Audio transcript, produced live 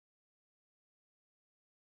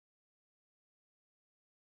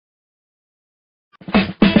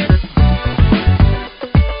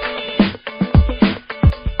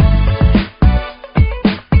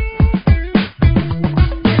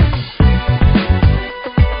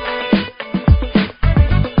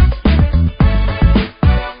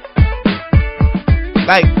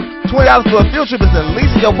$20 for a field trip is the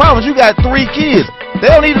least of your problems. You got 3 kids. They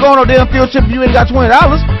don't need to go on no damn field trip if you ain't got $20.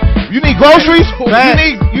 You need groceries.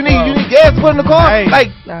 You need gas to put in the car. Hey.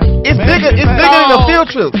 Like it's bigger than a field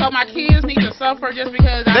trip. So my kids need to suffer just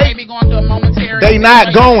because I may be going through a momentary. They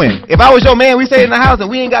not going. If I was your man, we stay in the house and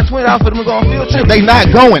we ain't got $20 for them to go on field trip. They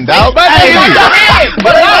not going, dog. But they don't stay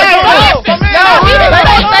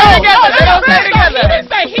together. He didn't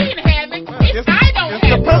say he didn't have it. I don't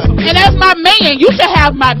have it. And as my man, you should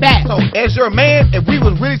have my back. So as your man, if we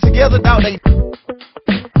was really together, dog, they.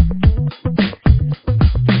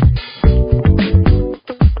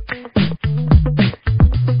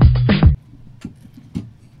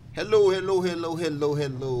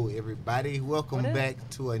 Hello, everybody. Welcome back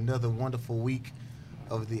to another wonderful week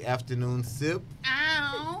of the afternoon sip.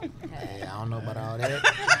 Ow. Hey, I don't know about all that.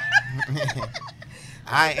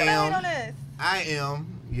 I am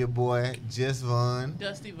your boy, Jess Vaughn.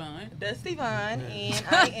 Dusty Vaughn. And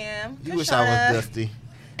I am You wish I was Dusty.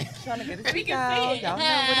 Trying to get a We speak can out. see it. Y'all know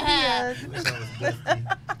what it is. You wish I was Dusty.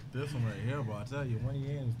 This one right here, boy. I tell you, 1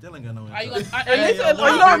 year and still ain't got no Are you intro. You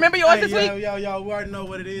don't remember yours this week? Yo, we already know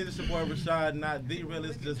what it is. It's your boy Rashad, not the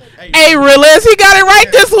realist. Just Hey, realist, he got it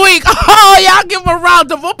right this week. Oh, y'all give him a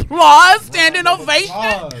round of applause, standing ovation.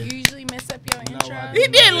 You usually mess up your intro. He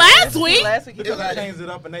did last week. Last week he Because I did. changed it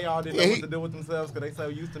up and they all didn't know what to do with themselves because they so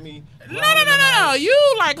used to me. No.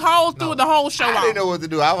 You like hold through the whole show I off. didn't know what to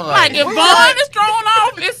do. I was Like if Vaughn is thrown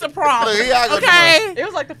off, it's a problem. Look, he out got Okay. It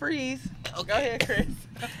was like the freeze. Go ahead, Chris.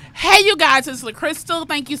 Hey, you guys, it's LaCrystal.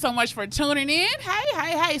 Thank you so much for tuning in.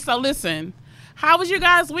 Hey. So listen, how was your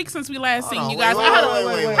guys' week since we last seen you guys? Wait.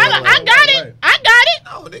 I got it.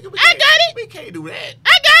 No, nigga, I got it. We can't do that.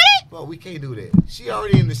 I got Well, we can't do that. She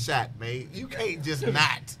already in the shot, man. You can't just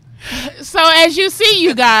not. it. So as you see,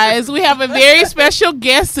 you guys, we have a very special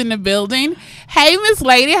guest in the building. Hey, Miss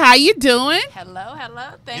Lady, how you doing? Hello.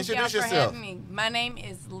 Thank y'all Introduce for yourself. having me. My name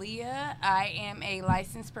is Leah. I am a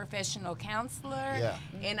licensed professional counselor. Yeah.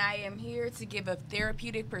 And I am here to give a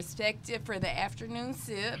therapeutic perspective for the afternoon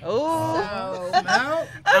sip. Oh. So Now,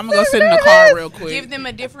 I'm gonna go sit in the car real quick. give them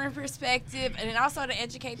a different perspective and also to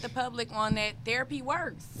educate the public on that therapy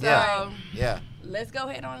works. So Yeah. let's go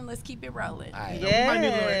ahead on and let's keep it rolling. All right. we might need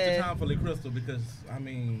a little extra Yeah. time for Lee Crystal because, I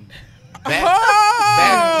mean,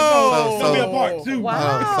 Oh. it's going to be a part 2.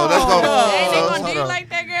 Wow. So let's go. They ain't gonna hold do on. like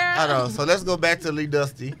that, girl. I know. So let's go back to Lee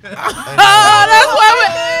Dusty. Oh, that's what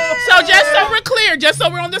so just so we're clear, just so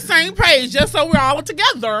we're on the same page, just so we're all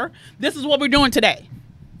together, this is what we're doing today.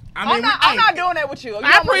 I'm not doing that with you.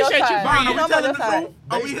 I appreciate you, Fine, Vaughn. are we telling the truth?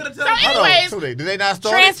 Are we here to tell So the truth? anyways, Hold on. Did they not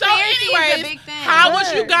start? Trans- so Transparency is a anyways, big thing. how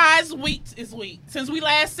was you Right. guys' week this week? Since we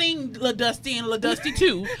last seen La Dusty and La Dusty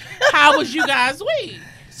 2, how was you guys' week?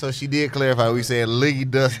 So she did clarify. We said Lee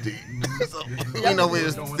Dusty. So, you know, we're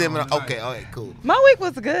just stemming. Okay, all right, cool. My week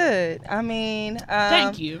was good. I mean,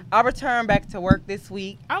 Thank you. I returned back to work this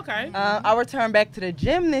week. Okay. I returned back to the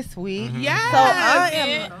gym this week. Yes. So I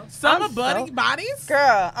am, Summer I'm buddy so- bodies.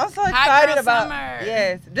 girl, I'm so Hot excited girl about summer.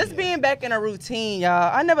 yes, just being back in a routine,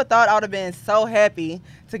 y'all. I never thought I would have been so happy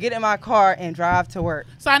to get in my car and drive to work.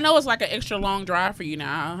 So I know it's like an extra long drive for you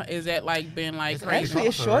now. Is that like been like crazy? Actually,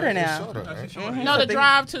 it's shorter right? now. It's shorter, right? Mhm. No, the So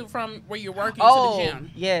drive to from where you're working Oh, to the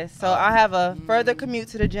gym. yes. So I have a further commute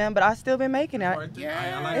to the gym, but I still been making it.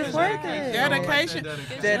 Yeah, it's worth it. Dedication.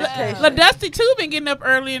 Dedication. La Dusty too been getting up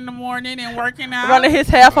early in the morning and working out. Running his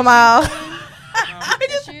half a mile.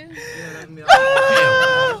 That's you.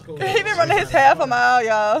 He been running his half a mile,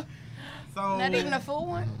 y'all. So, Not even a full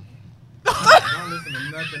one. don't listen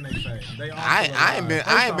to nothing they say. They all I ain't been. First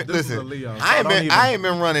I ain't off, been. this is a Listen. Leo, so I ain't don't been. even- I ain't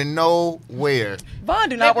been running nowhere. Vaughn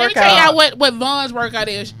do Let not me work tell y'all out. what Vaughn's workout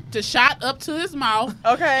is: to shot up to his mouth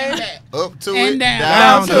Okay. and back. Up to And it, down.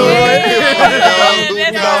 down to Down it. to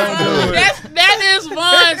it. Down to it. That is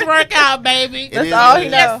Vaughn's workout, baby. It That's is all what he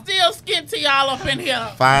it know. is. That's still skin to y'all up in here.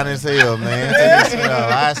 Fine as hell, man. Take this shirt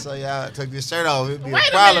off. I saw y'all took this shirt off. It'd be Wait a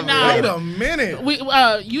a problem. minute now. Wait a minute. We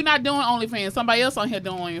you not doing OnlyFans. Somebody else on here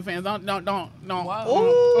doing OnlyFans. Don't.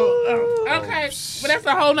 Whoa. Okay, but that's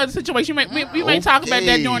a whole nother situation. We may talk about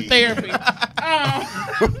that during therapy.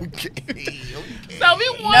 Okay. So we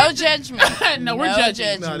No want judgment. no, we're No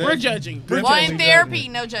judging. judgment. We're judging. Well, in therapy,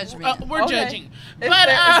 no judgment. We're Okay. judging. It's But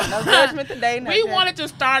fair. No judgment today. No we judgment. wanted to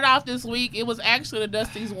start off this week. It was actually the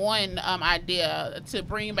Dusty's one idea to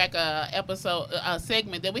bring back a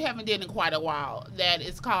segment that we haven't did in quite a while. That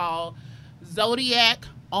is called Zodiac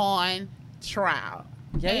on Trial.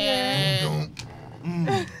 Yeah.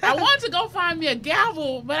 And I wanted to go find me a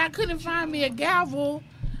gavel, but I couldn't find me a gavel.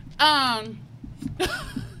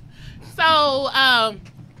 So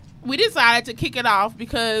we decided to kick it off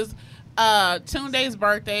because Tunde's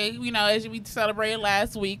birthday, you know, as we celebrated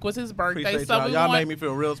last week, was his birthday. Appreciate So y'all made me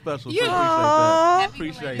feel real special. Yeah. Aw.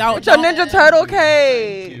 Appreciate Don't- that. With your Ninja Turtle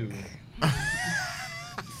cake. Thank you.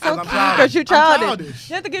 So I'm cute childish. because you I'm childish. childish.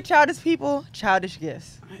 You have to get childish people childish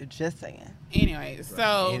gifts. Just saying. Anyway,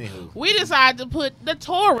 so Anywho. we decided to put the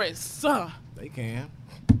tourists They can.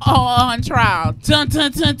 on trial. Dun,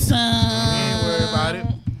 dun, dun, dun. Ain't worried about it.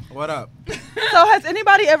 What up? So has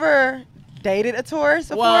anybody ever dated a tourist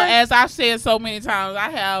before? Well, as I've said so many times, I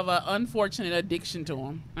have an unfortunate addiction to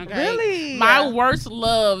them. Okay? Really? My worst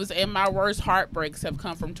loves and my worst heartbreaks have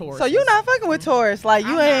come from tourists. So you not fucking with tourists. Like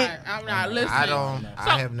you ain't. I'm not listening. I don't. So-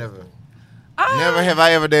 I have never. Ah. Never have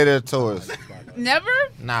I ever dated a tourist. Never?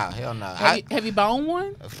 Nah, hell no. Have you boned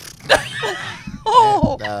one?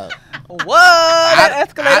 Oh. Whoa, that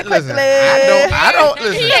escalated listen, quickly. I don't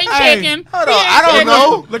listen. He ain't Hey, checking. hold He on, ain't I don't checking.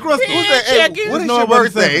 know. LaCroix, He who's ain't that? Hey, checking. What is know your about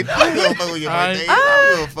birthday? the I don't give a fuck with your Alright. birthday. I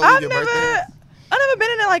don't give a fuck with I've your never, birthday. I've never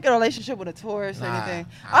been in like a relationship with a tourist or Nah, anything.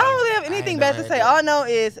 I I don't really have ain't anything never bad to had say. that. All I know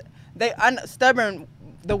is stubborn.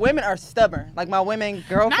 The women are stubborn. Like my women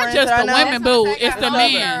girlfriends. Not just that I the know. women, boo. That's what I It's got the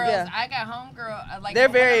homegirls. men. Yeah. I got homegirl. Like They're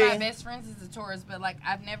one very- of my best friends is a tourist, but like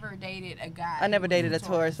I've never dated a guy. I never who was dated a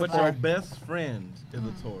tourist But before. your best friend is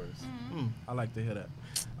a tourist. I like to hear that.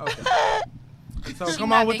 Okay. So She come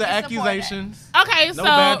my on with the biggest supporter. accusations. Okay, No so.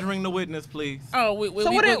 badgering the witness, please. Oh, we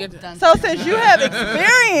So what will it- get to Dun, So dun, since dun. you have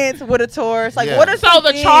experience with a tourist, like Yeah. what are So some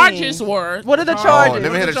the things? charges were What are the Oh, charges?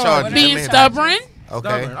 let me hear the What charges. are the Let me being hear- stubborn,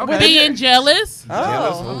 Okay. Stubborn. Okay. being jealous,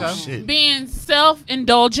 Jealous? Oh. Oh, Okay. shit. being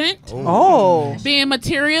self-indulgent, Oh. being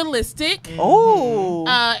materialistic, Oh.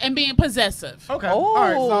 and being possessive. Okay. Oh. All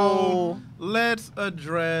right. So let's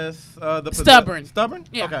address the Stubborn. Stubborn.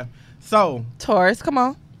 Yeah. Okay. So Taurus, come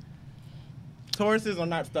on. Tauruses are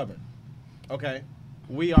not stubborn. Okay.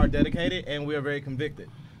 We are dedicated and we are very convicted.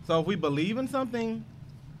 So if we believe in something,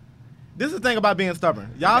 this is the thing about being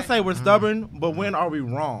stubborn. Y'all say we're stubborn, but when are we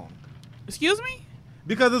wrong? Excuse me?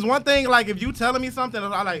 Because it's one thing, like, if you telling me something,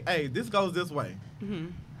 I'm like, hey, this goes this way. Mm-hmm.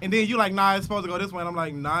 And then you like, nah, it's supposed to go this way. And I'm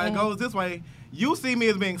like, nah, it goes this way. You see me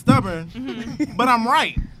as being stubborn, but I'm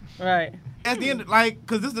right. Right. At the end, like,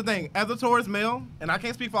 because this is the thing. As a Taurus male, and I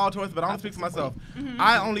can't speak for all Taurus, but I only speak for myself.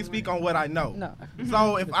 I only speak on what I know. No.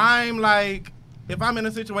 So if I'm like, if I'm in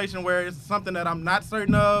a situation where it's something that I'm not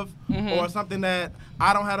certain of, or something that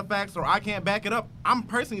I don't have the facts or I can't back it up, I'm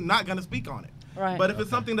personally not going to speak on it. Right. But if it's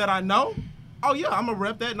something that I know, oh yeah, I'm gonna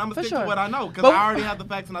rep that and I'm For gonna stick sure. to what I know because But- I already have the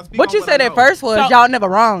facts and I speak. What on you what said I at know. first was So- y'all never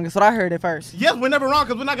wrong. That's what I heard at first. Yes, we're never wrong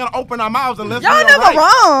because we're not gonna open our mouths unless Y'all we're never right.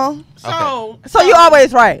 wrong. So, So you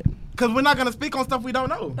always right. Because we're not gonna speak on stuff we don't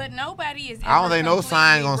know. But nobody is. I don't ever think no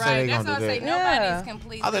sign completely gonna say right. they gonna That's do what I say. that. Nobody's Yeah.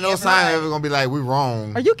 completely. I think no ever sign right. ever gonna be like we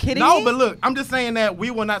wrong. Are you kidding No, me? but look, I'm just saying that we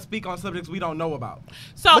will not speak on subjects we don't know about.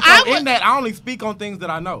 so But I in would, that, I only speak on things that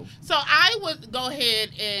I know. so I would go ahead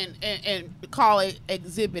and call it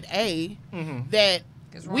Exhibit A that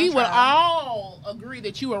 'Cause we're we on would trial. all agree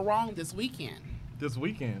that you were wrong this weekend. This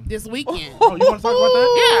weekend. This weekend. Oh, you want to talk about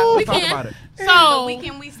that? Yeah, we Let's talk can. about it. The So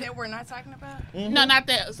weekend we said we're not talking about. no, not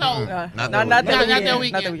that. So Not Not that that Not weekend. that Not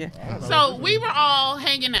weekend. that weekend. So we were all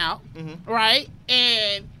hanging out, right?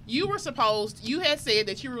 And you were you had said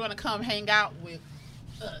that you were going to come hang out with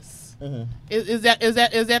us. Is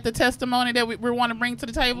that the testimony that we want to bring to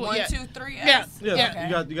the table? One, Yeah. 2, 3. Yeah. us. Yeah,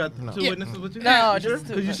 Yeah. you got two Yeah. witnesses with you? No, You sure? just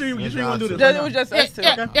two. 'Cause you sure you Just want to do us this? two. It was just Yeah, us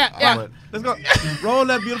two. yeah. Let's go. Roll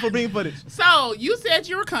that beautiful bean footage. So you said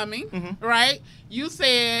you were coming, right? You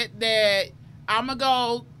said that I'm gonna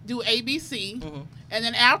go do ABC, and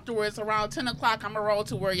then afterwards, around 10 o'clock, I'm gonna roll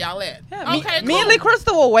to where y'all at. Yeah, Okay, me and cool. Lee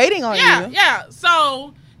Crystal were waiting on Yeah, you. yeah.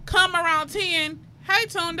 So come around 10. Hey,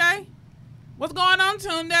 Tunde. What's going on,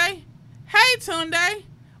 Tunde? Hey, Tunde.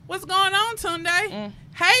 What's going on, Tunde?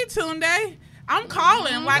 Hey, Tunde. I'm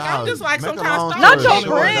calling. Like, I'm just like some Make a kind long of Not story your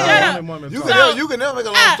short, friend. dog. Shut up. You So- can you can never make a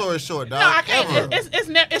long Ah, story short, dog. No, I can't. Ever.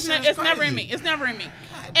 It's never in me. It's never in me.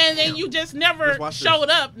 And then you just never Just watch this. showed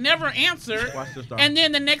up, never answered. Watch this, dog. And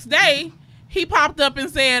then the next day, he popped up and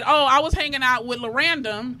said, "Oh, I was hanging out with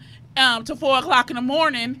LaRandom to 4 o'clock in the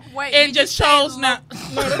morning, Wait, and did just you say chose not."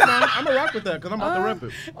 No, that's fine. I'm gonna rock with that because I'm about to rep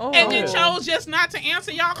it. Oh. And then chose just not to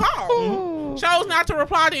answer y'all call. Chose not to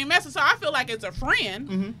reply to your message. So I feel like as a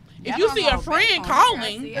friend, if you see a friend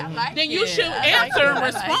calling, then you should answer and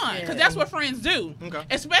respond because that's what friends do, Okay.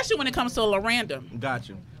 especially when it comes to LaRandom. Got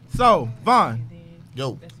you. So, Vaughn,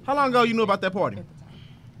 Yo, how long ago you knew about that party?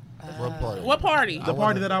 what party? What party? The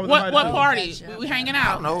party that I was What invited to? party? We hanging I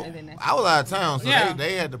out. don't know. I was out of town, so Yeah.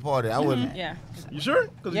 they had the party. I wasn't. Yeah. You sure?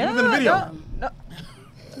 Because Yeah. you was in the video. No.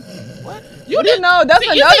 What? You didn't know. That's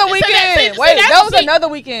another weekend. Wait, that was another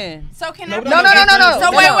weekend. So can I? No.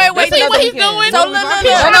 So wait. See what he's doing? So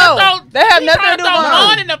no. They have nothing to do with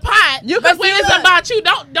on in the pot. You But when confused. it's about you,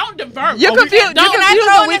 don't divert. You confused. You Can I confused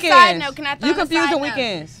throw the in a side weekends. note? Can I throw You in a confused side the note?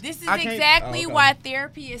 weekends. This is I can't- exactly okay. why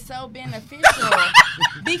therapy is so beneficial.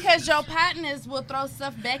 Because your partners will throw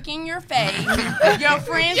stuff back in your face. Your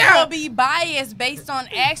friends will be biased based on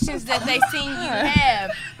actions that they seen you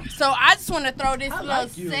have. So I just want to throw this little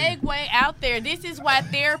segue out there. This is why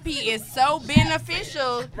therapy is so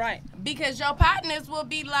beneficial. Right. Because your partners will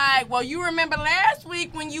be like, well, you remember last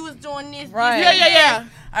week when you was doing this. Right. this, Yeah. this.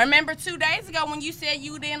 I remember 2 days ago when you said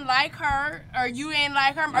you didn't like her, or you ain't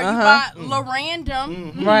like her, or you Uh-huh. bought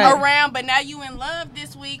random Right. around, but now you in love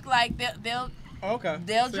this week. Like they'll Okay.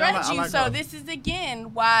 judge I you. like So her. this is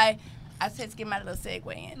again why I said to get my little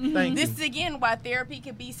segue in. Thank This you. is again why therapy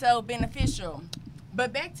could be so beneficial.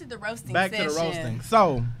 But back to the roasting Back session. to the roasting.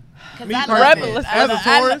 So, 'Cause me I personally, love it. as a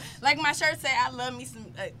Taurus, like my shirt say, I love me some.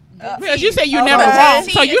 Because you say you're Okay. never wrong.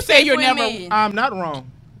 So you say Tea you're is never. for me. I'm not wrong.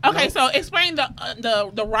 Okay, so explain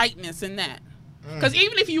the rightness in that. Because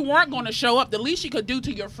even if you weren't going to show up, the least you could do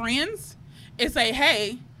to your friends is say,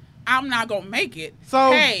 "Hey, I'm not going to make it."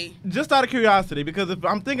 So, hey, just out of curiosity, because if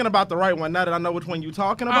I'm thinking about the right one, now that I know which one you're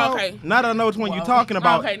talking about, Okay. now that I know which one you're talking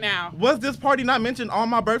about, okay, now, was this party not mentioned on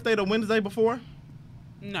my birthday the Wednesday before?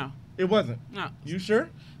 no, It wasn't. no. You sure?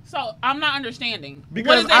 So I'm not understanding. Because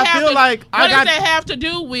what does that I have feel to, like I what got does that have to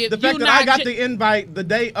do with the fact you that I not got ju- the invite the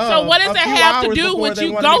day of. So what does a that few have to hours do before with they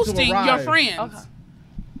you wanted me to ghosting your arrive. friends?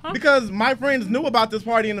 Okay. Because my friends knew about this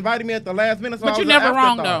party and invited me at the last minute. So But I you was an never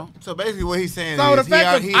wrong afterthought. though. So basically, what he's saying So the is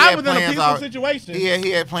fact he that I had was in a plans peaceful out. situation. He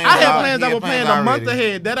had plans. I had out. plans He that had were planned a month already.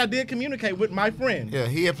 ahead that I did communicate with my friend. Yeah,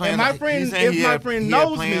 he had plans. And my he's friend, saying if he my had- friend he had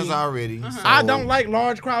knows plans me, already. I so- don't like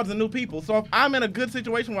large crowds of new people. So if I'm in a good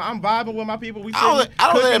situation where I'm vibing with my people, we I don't sitting, think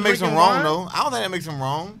that cooking, makes him drinking wrong wine. though. I don't think that makes him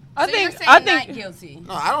wrong. I So you're think. saying I not think. guilty.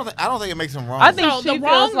 No, I don't think it makes him wrong. I think So she the feels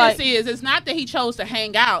wrongness like- is it's not that he chose to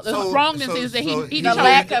hang out. The So- wrongness so- is that so he he- The chose.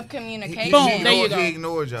 lack of communication. Boom, there you go. He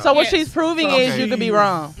ignored y'all. So what Yes. she's proving So, is okay. you could be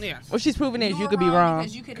wrong. Yes. What she's proving is you were could be wrong.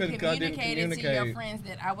 because you could have Because I didn't communicated to your communicate. friends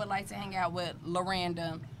that I would like to hang out with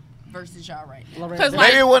LaRanda versus y'all right now. Because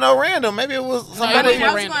Maybe it wasn't no random. Maybe it was it somebody. was I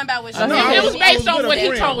was random. going about what I know, she I it was was- based I on was what with he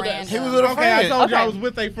a told friend. us. He was with a Okay, I friend. told you I Okay. was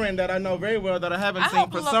with a friend that I know very well that I haven't I seen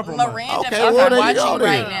hope for several months. LaRanda Okay, is well, there you watching go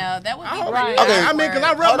then. right now. That would I be hope great. he is. Okay. I mean, because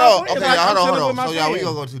I rub Hold my on. friends. Okay, like, I'm hold on, chilling with hold my on. So y'all, we friends.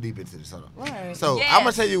 gonna go too deep into this. Hold on. Right. So Yes. I'm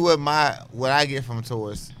gonna tell you what I get from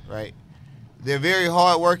Taurus, right? They're very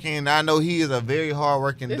hardworking. I know he is a very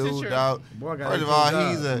hardworking This is dude, true. dog. Boy, I got First of 18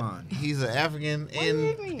 all, jobs. he's an African and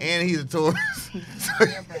do you mean? and he's a Taurus. So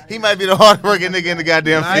he might be the hardworking nigga in the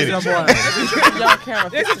goddamn Nice, city. young boy. Y'all camera.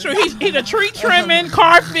 This is true. He's a tree trimming,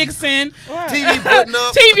 car fixing, TV putting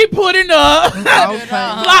up. TV putting up,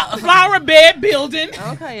 Okay. flower bed building.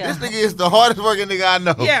 Okay, yeah. This nigga is the hardest working nigga I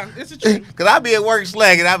know. Yeah, this is true. Cause I be at work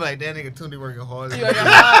slacking. I be like, that nigga Tundi working hard.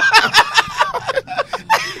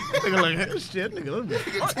 Nigga like, hey, shit,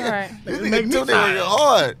 nigga. All right. This It make nigga me Tundi tired. working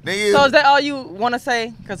hard. Nigga. So is that all you want to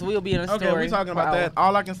say? Because we'll be in a story. Okay, we're talking about for that. hours.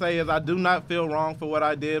 All I can say is I do not feel wrong for what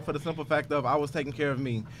I did for the simple fact of I was taking care of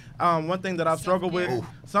me. One thing that I've struggled with,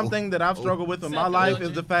 something that I've struggled with in my life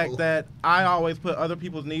is the fact that I always put other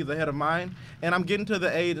people's needs ahead of mine. And I'm getting to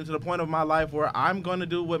the age and to the point of my life where I'm going to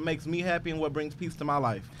do what makes me happy and what brings peace to my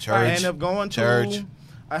life. Church. And if going to Church.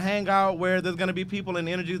 a hangout where there's going to be people and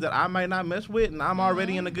energies that I might not mesh with and I'm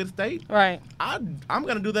already in a good state, Right. I'm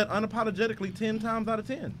going to do that unapologetically 10 times out of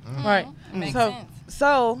 10. Right. Makes So, sense.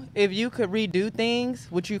 so if you could redo things,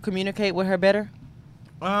 would you communicate with her better?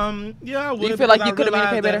 Yeah, I would. Do you feel like because you could I realized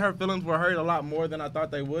communicate that better? her feelings were hurt a lot more than I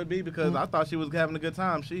thought they would be because I thought she was having a good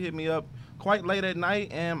time. She hit me up quite late at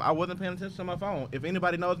night and I wasn't paying attention to my phone. If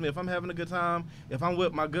anybody knows me, if I'm having a good time, if I'm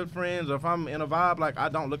with my good friends, or if I'm in a vibe, like I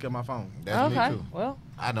don't look at my phone. That's okay. me too. Well,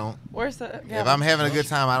 I don't. where's the? If I'm having a good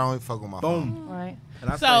time, I don't fuck with my phone. Boom. Right.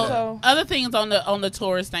 And I say So, that. So- other things on the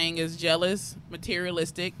Taurus thing is jealous,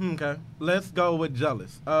 materialistic. Okay, let's go with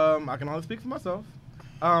jealous. I can only speak for myself.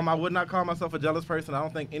 I would not call myself a jealous person. I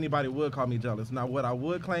don't think anybody would call me jealous. Now, what I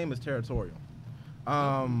would claim is territorial.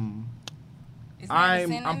 Is that a I'm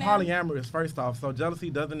synonym? polyamorous first off, so jealousy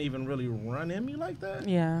doesn't even really run in me like that.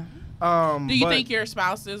 Yeah. Do you but- think your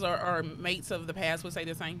spouses or mates of the past would say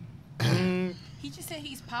the same? He just said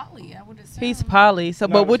he's poly. I would assume. He's poly. So,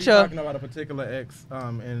 No, but with she's your talking about a particular ex.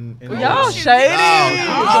 In y'all shoot. shady.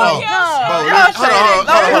 Oh, Y'all shady.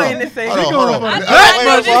 Don't put in this thing. Hold on, hold on. I Wait, thought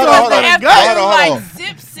wait, this hold was on, the hold on. after Hold on, like hold on.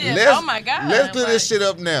 zip zip. Let's- Oh my god. Let's clear this shit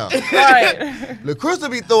up now. Right. LaCrystal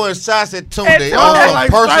be throwing shots at Tunde Tunde, on some like,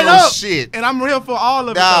 straight personal up. shit. And I'm real for all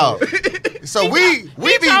of Dog. it. So we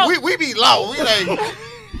be low. We like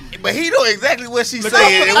But he know exactly what she's Look,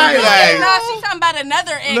 saying. And we hey, like, No, she's talking about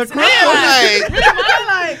another ex. Look, and I'm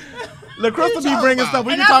like, LaCrystal be bringing stuff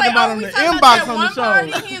we and be I was talking like, about oh, on we the talking about inbox that on the one show.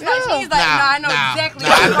 party? He's like, no, I know exactly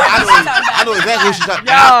what she's I talking know about. exactly what she's talking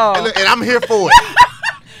Yo. about. And I'm here for it.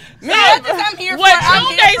 I'm here What for it. I'm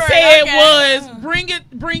Tunde here for it, said okay. was,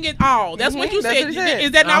 bring it all. That's what you That's said. what he said.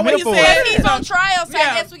 Is that not I'm what here he for said? it. He's on trial, so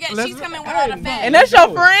Yeah. I guess she's Let's- coming with all the hey, facts. And that's your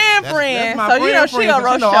No. friend, That's my so you know friend, she gonna so she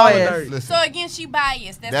roast know your all the ass. dirt. Listen, So again, she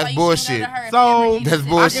biased. That's That's why you bullshit. shouldn't go to her. if So- ever you that's see-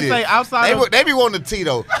 bullshit. I can say outside They be wanting the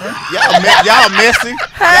Tito. Y'all messy. Y'all messy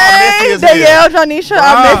Hey, as hell. Danielle, Janisha,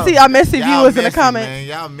 our messy Y'all viewers in the messy, comments. Man.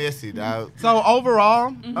 Y'all messy, dog. So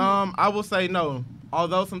overall, I will say no.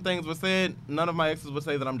 Although some things were said, none of my exes would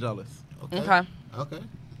say that I'm jealous. Okay. Okay.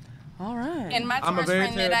 All right. And my I'm a Taurus very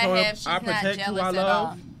friend that I territorial. have, she's I not protect who jealous I at love.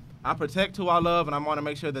 all. I protect who I love, and I want to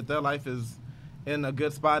make sure that their life is in a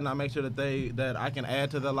good spot, and I make sure that I can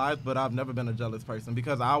add to their life. But I've never been a jealous person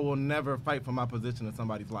because I will never fight for my position in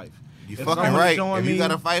somebody's life. You If fucking someone is right. showing If you me-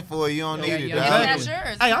 gotta fight for it, you don't need it, yeah, dog. yeah. That's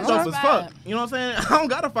yours. Hey, I'm That's dope as fine. fuck. You know what I'm saying? I don't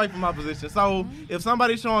gotta fight for my position. So if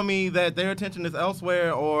somebody's showing me that their attention is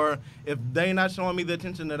elsewhere, or if they not showing me the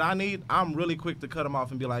attention that I need, I'm really quick to cut them off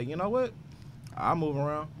and be like, you know what? I'll move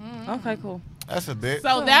around. Okay, cool. That's a bit.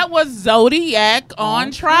 So that was Zodiac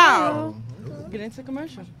on trial. Get into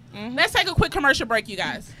commercial. Let's take a quick commercial break, you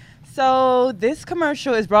guys. So this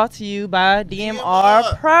commercial is brought to you by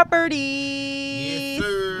DMR Properties. Yes,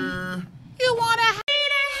 sir. You wanna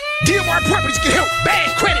DMR Properties can help.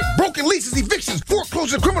 Bad credit, broken leases, evictions,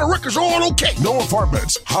 foreclosure, criminal records are all okay. No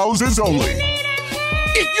apartments, houses only.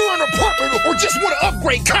 If you're an apartment or just want to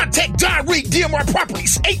upgrade, contact John Reed DMR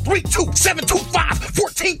Properties,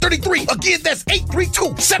 832-725-1433. Again, that's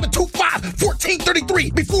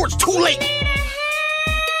 832-725-1433 before it's too late.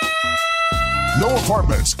 No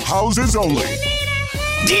apartments, houses only.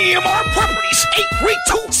 DMR Properties,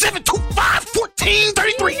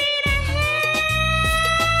 832-725-1433.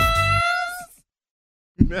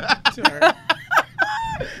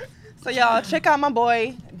 So y'all check out my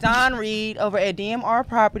boy Don Reed over at DMR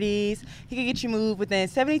Properties. He can get you moved within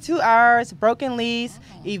 72 hours, broken lease,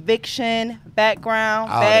 eviction, background,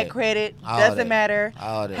 All bad that. credit, All doesn't that. matter.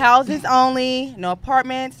 All that. Houses only, no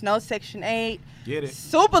apartments, no Section 8. Get it.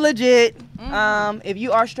 Super legit. If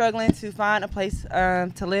you are struggling to find a place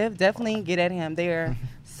to live, definitely get at him. They're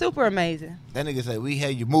super amazing. That nigga say we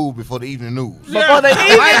had you move before the evening news. Before the evening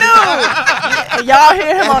news. Y'all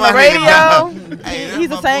hear him That's on the my nigga, radio. dog. Hey, that's He's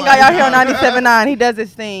the my same boy. guy y'all hear on 97.9. He does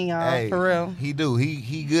his thing, y'all. Hey, For real. He do.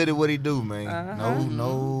 He good at what he do, man.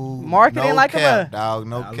 No Marketing no like a cap, mug. dog.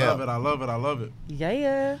 No I cap. love it. I love it. I love it.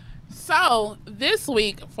 Yeah. So this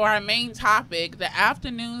week for our main topic, the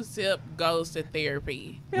afternoon sip goes to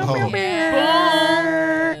therapy. Oh.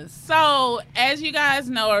 Boom. So as you guys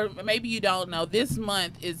know, or maybe you don't know, this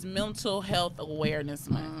month is Mental Health Awareness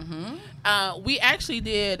Month. We actually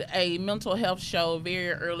did a mental health show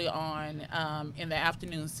very early on in the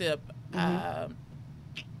afternoon sip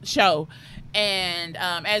show. And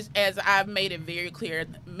as I've made it very clear,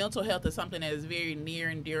 mental health is something that is very near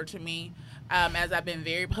and dear to me. As I've been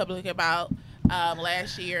very public about,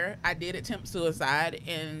 last year I did attempt suicide,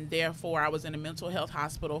 and therefore I was in a mental health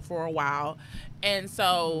hospital for a while. And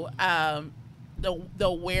so the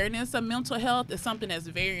awareness of mental health is something that's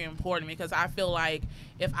very important, because I feel like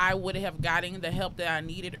if I would have gotten the help that I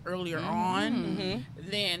needed earlier on,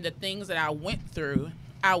 then the things that I went through,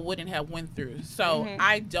 I wouldn't have went through. So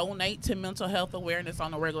I donate to mental health awareness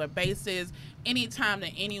on a regular basis. Anytime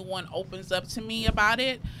that anyone opens up to me about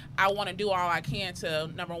it, I want to do all I can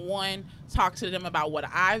to, number one, talk to them about what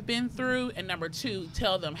I've been through, and number two,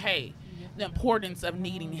 tell them, hey, the importance of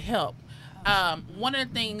needing help. One of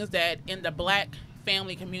the things that in the Black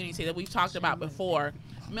family community that we've talked about before,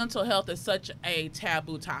 mental health is such a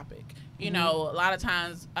taboo topic. You know, a lot of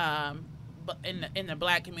times in the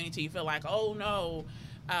Black community, you feel like, oh no,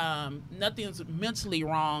 nothing's mentally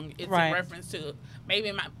wrong. It's Right. in reference to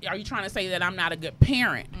maybe are you trying to say that I'm not a good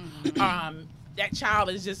parent? That child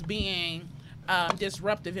is just being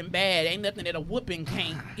disruptive and bad. Ain't nothing that a whooping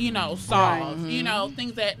can't, solve.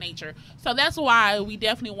 Things of that nature. So that's why we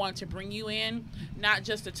definitely want to bring you in, not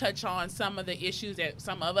just to touch on some of the issues that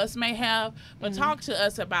some of us may have, but talk to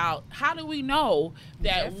us about how do we know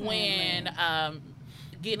that when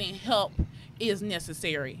getting help is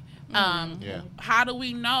necessary. How do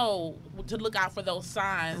we know to look out for those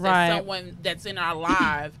signs Right. that someone that's in our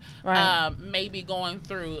life Right. may be going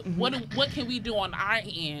through? What can we do on our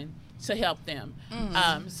end to help them.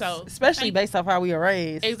 So especially based off how we were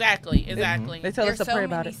raised. Exactly. They tell us to pray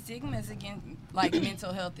about it. There's so many stigmas against like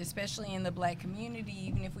mental health, especially in the Black community.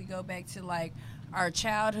 Even if we go back to like our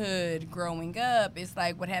childhood growing up, it's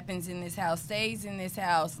like what happens in this house stays in this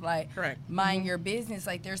house. Like, correct. Mind your business.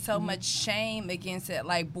 Like, there's so much shame against it.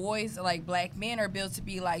 Like, boys, like Black men are built to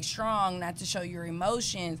be like strong, not to show your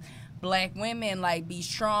emotions. Black women, like, be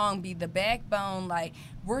strong, be the backbone. Like,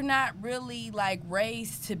 we're not really like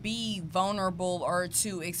raised to be vulnerable or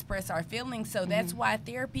to express our feelings. So that's why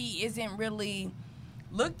therapy isn't really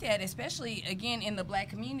looked at, especially again in the Black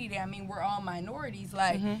community. I mean, we're all minorities.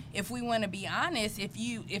 Like, if we want to be honest, if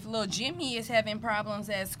little Jimmy is having problems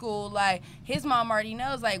at school, like his mom already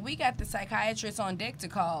knows, like, we got the psychiatrist on deck to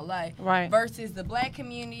call. Like, versus the Black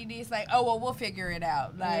community, it's like, oh well, we'll figure it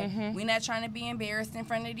out. Like, we're not trying to be embarrassed in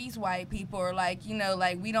front of these white people, or like, you know,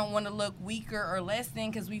 like we don't want to look weaker or less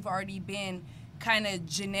than because we've already been kind of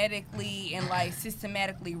genetically and like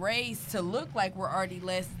systematically raised to look like we're already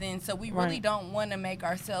less than. So we really don't want to make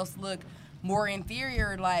ourselves look more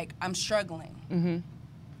inferior, like I'm struggling.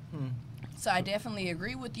 So I definitely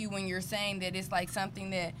agree with you when you're saying that it's like something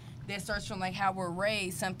that starts from like how we're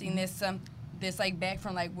raised, something that's like back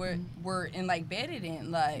from like we're in like bedded in.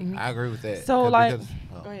 Like, I agree with that. So like,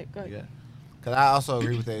 go ahead. Yeah. Because I also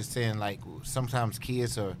agree with that, saying like sometimes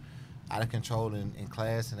kids are out of control in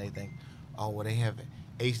class and they think, oh, well, they have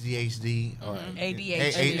ADHD or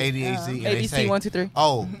ADHD. And they say, 1, 2, 3.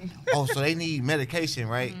 Oh, so they need medication,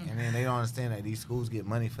 right? And then they don't understand that these schools get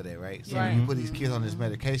money for that, right? So when you put these kids on this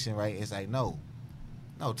medication, right, it's like, no,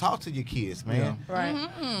 talk to your kids, man.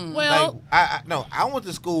 Well, like, I went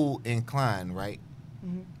to school in Klein, right?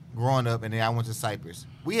 Growing up, and then I went to Cypress.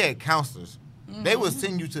 We had counselors. They would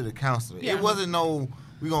send you to the counselor. It wasn't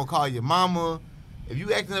we gonna call your mama. If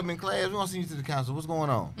you acting up in class, we're going to send you to the counselor. What's going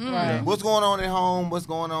on? What's going on at home? What's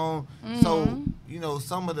going on? So, you know,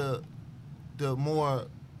 some of the more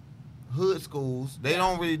hood schools, they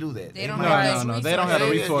don't really do that. They don't have They don't have the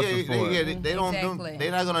resources for it. They don't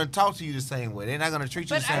they're not going to talk to you the same way. They're not going to treat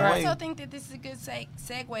you the same way. But I also think that this is a good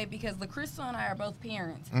segue because LaCrystal and I are both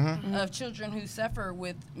parents of children who suffer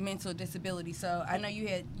with mental disability. So I know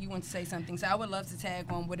you want to say something. So I would love to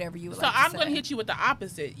tag on whatever you would like to say. So I'm going to hit you with the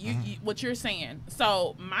opposite. You what you're saying.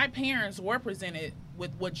 So my parents were presented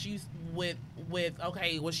with what you with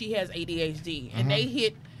okay, well, she has ADHD, and they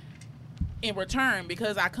hit. In return,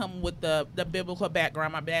 because I come with the biblical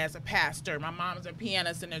background, my dad's a pastor, my mom's a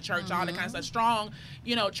pianist in the church, all that kind of stuff, strong,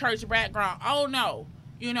 you know, church background. Oh no,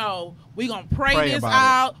 you know, we gonna pray this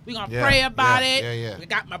out. We gonna pray about it. We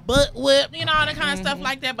got my butt whipped, you know, all that kind of stuff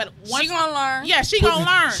like that. But once she gonna learn. Yeah, she gonna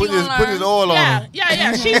learn. Put his oil on.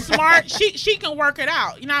 Yeah. She's smart. She can work it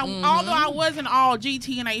out. You know, although I wasn't all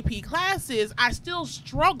GT and AP classes, I still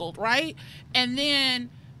struggled, right? And then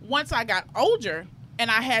once I got older, and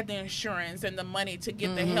I had the insurance and the money to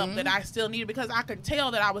get the help that I still needed, because I could tell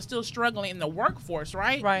that I was still struggling in the workforce,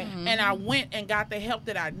 right? And I went and got the help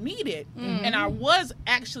that I needed. And I was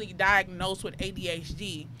actually diagnosed with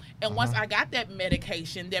ADHD. And once I got that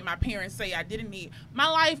medication that my parents say I didn't need, my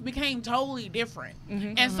life became totally different.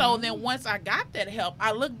 And so then once I got that help,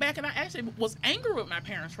 I look back and I actually was angry with my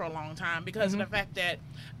parents for a long time because of the fact that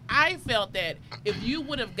I felt that if you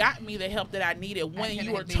would have gotten me the help that I needed when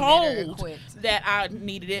you were told that I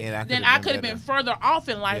needed it, then I could have been further off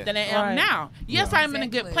in life than I am now. Yes, I'm in a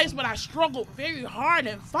good place, but I struggled very hard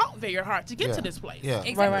and fought very hard to get to this place.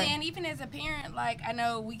 Exactly. And even as a parent, like, I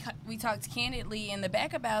know we talked candidly in the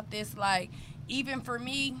back about this, like, even for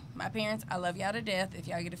me, my parents, I love y'all to death. If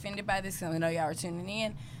y'all get offended by this, I know y'all are tuning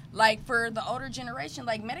in. Like, for the older generation,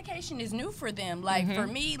 like, medication is new for them. Like, for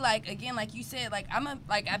me, like, again, like you said, like,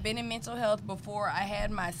 I've been in mental health before I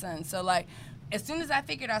had my son. So, like, as soon as I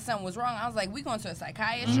figured out something was wrong, I was like, we going to a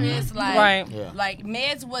psychiatrist. Like, like,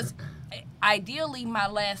 meds was ideally my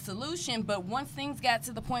last solution. But once things got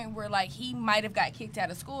to the point where, like, he might have got kicked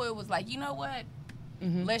out of school, it was like, you know what?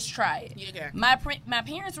 Let's try it. My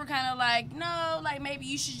parents were kind of like, no, like, maybe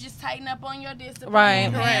you should just tighten up on your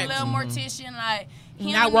discipline. A little mortician, like,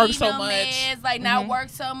 he not work so much. Meds, like, not work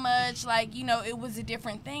so much. Like, you know, it was a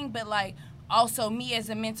different thing. But, like, also me as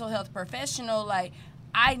a mental health professional, like,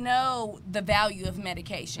 I know the value of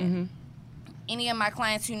medication. Any of my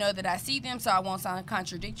clients who know that I see them, so I won't sound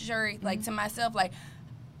contradictory, like, to myself, like,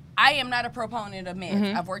 I am not a proponent of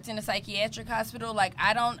meds. I've worked in a psychiatric hospital. Like,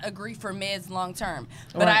 I don't agree for meds long term.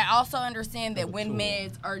 But I also understand that when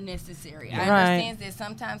meds are necessary. I understand that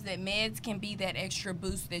sometimes that meds can be that extra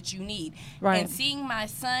boost that you need. And seeing my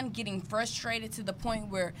son getting frustrated to the point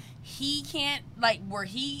where he can't, like,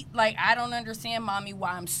 I don't understand, Mommy,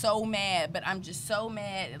 why I'm so mad, but I'm just so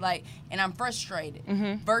mad, like, and I'm frustrated.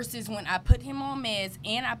 Versus when I put him on meds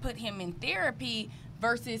and I put him in therapy,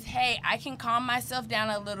 versus, hey, I can calm myself down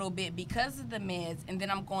a little bit because of the meds, and then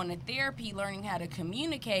I'm going to therapy, learning how to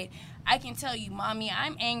communicate. I can tell you, Mommy,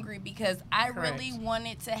 I'm angry because I really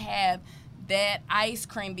wanted to have that ice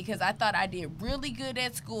cream because I thought I did really good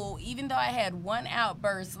at school, even though I had one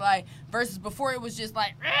outburst, like, versus before it was just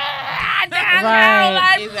like,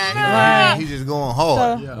 He's just going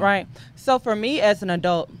hard. So, So for me as an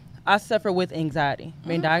adult, I suffer with anxiety.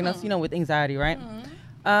 Been diagnosed, with anxiety, right?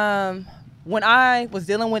 When I was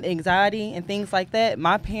dealing with anxiety and things like that,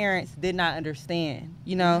 my parents did not understand,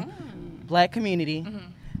 Black community.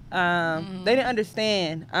 They didn't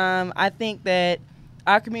understand. I think that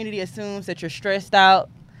our community assumes that you're stressed out,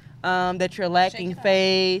 that you're lacking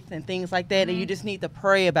faith and things like that, and you just need to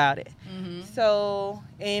pray about it. So,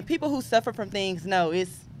 and people who suffer from things know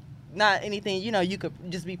it's not anything, you could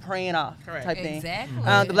just be praying off type thing. Exactly.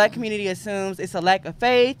 The Black community assumes it's a lack of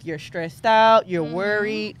faith, you're stressed out, you're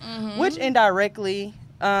worried, which indirectly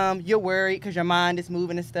you're worried because your mind is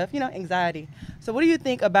moving and stuff, anxiety. So what do you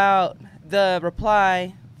think about the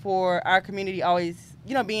reply for our community always,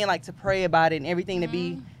 being like to pray about it and everything to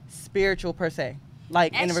be spiritual per se?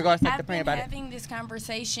 Like, actually, in regards to like, the praying about it. I've been having this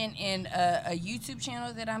conversation in a YouTube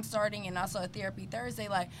channel that I'm starting and also a Therapy Thursday.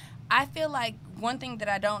 Like, I feel like one thing that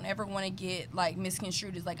I don't ever want to get, like,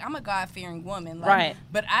 misconstrued is, like, I'm a God-fearing woman. Like,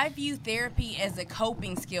 but I view therapy as a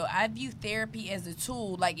coping skill. I view therapy as a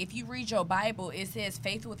tool. Like, if you read your Bible, it says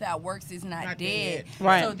faith without works is not dead.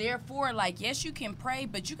 So, therefore, like, yes, you can pray,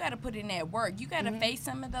 but you got to put in that work. You got to face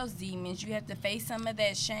some of those demons. You have to face some of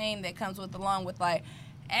that shame that comes along with, like,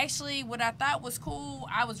 actually, what I thought was cool,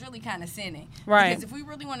 I was really kind of sinning. Because if we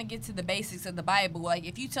really want to get to the basics of the Bible, like,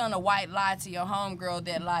 if you telling a white lie to your homegirl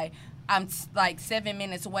that, like, I'm, like, 7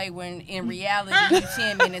 minutes away when in reality you're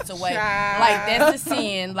 10 minutes away. Like, that's a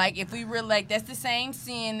sin. Like, if we really, like, that's the same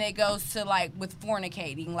sin that goes to, like, with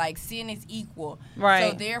fornicating. Like, sin is equal.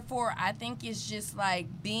 So, therefore, I think it's just, like,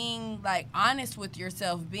 being, like, honest with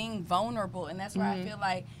yourself, being vulnerable. And that's why I feel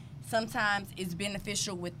like sometimes it's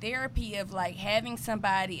beneficial with therapy of, like, having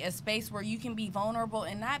somebody, a space where you can be vulnerable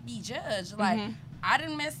and not be judged. Like, I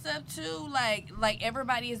done messed up too. Like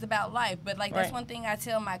everybody is about life. But, like, that's one thing I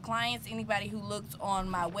tell my clients, anybody who looks on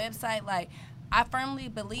my website, like, I firmly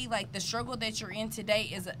believe, like, the struggle that you're in today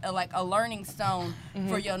is, like, a learning stone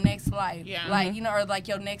for your next life. Like, or, like,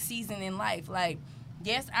 your next season in life. Like,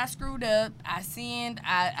 yes, I screwed up. I sinned.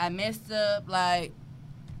 I messed up. Like,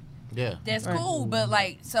 that's cool, but,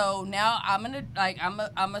 like, so now I'm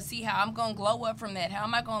gonna see how I'm gonna glow up from that. How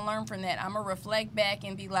am I gonna learn from that? I'm gonna reflect back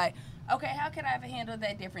and be like, okay, how could I have handled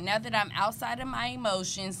that different? Now that I'm outside of my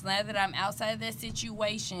emotions, now that I'm outside of that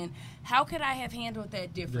situation, how could I have handled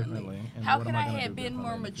that differently? How could I have been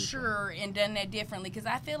more mature and done that differently? Because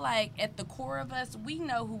I feel like at the core of us, we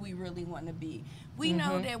know who we really want to be. We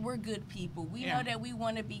know that we're good people. We know that we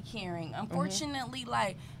want to be caring. Unfortunately,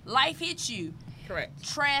 like, life hits you.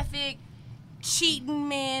 Traffic, cheating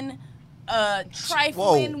men,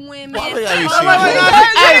 trifling women. Wait. You didn't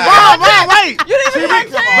even like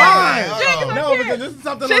that. No, because this is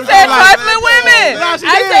something. She said trifling women. No, she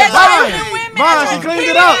I did. said trifling women. She cleaned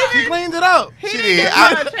it up. She cleaned it up. She did.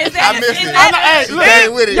 I missed it. Hey, look. Stay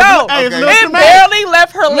with it. Yo, it barely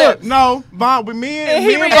left her lips. No, me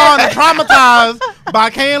and Vaughn are traumatized by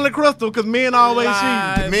Canley Crystal because men always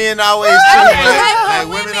cheat. Men always cheat. Like,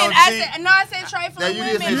 women don't cheat. I said trifling You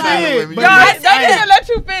women. just said Like, trifling women. They didn't let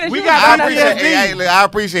you finish. We got I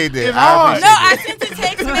appreciate that. It's hard. No, I sent a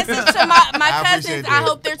text message to my cousins. I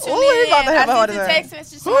hope they're tuning in. I sent a text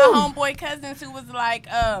message to my homeboy cousins who was like,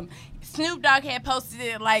 Snoop Dogg had posted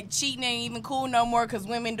it, like, cheating ain't even cool no more because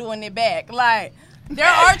women doing it back. Like, there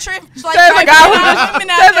are trips. Like, there's a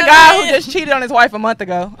guy who just cheated on his wife a month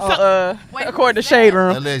ago. According to Shade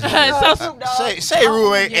Room. Shade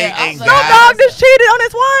Room ain't Snoop Dogg just cheated on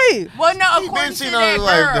his wife. Well, no, according to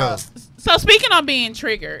that girl. So speaking on being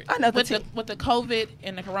triggered with the COVID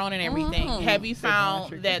and the corona and everything, have you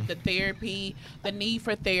found that the therapy, the need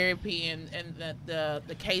for therapy, and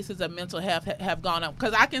the cases of mental health have gone up?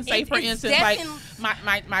 Because I can say, for instance, like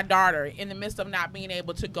my daughter, in the midst of not being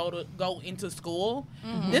able to go into school,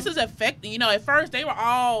 this is affecting. At first they were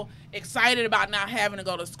all excited about not having to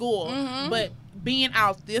go to school, but being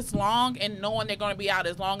out this long and knowing they're going to be out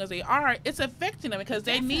as long as they are, it's affecting them because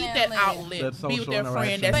they need that outlet, That be with their social friend,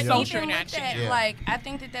 interaction. that But social even with interaction. that, like, I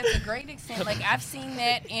think that that's a great extent. Like, I've seen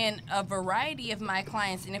that in a variety of my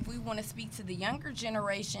clients. And if we want to speak to the younger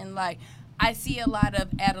generation, like, I see a lot of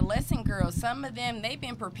adolescent girls. Some of them, they've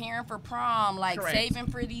been preparing for prom, like Correct. saving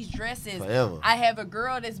for these dresses. Forever. I have a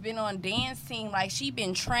girl that's been on dance team. Like, she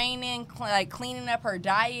been training, like cleaning up her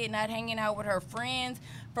diet, not hanging out with her friends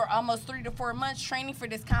for almost 3 to 4 months, training for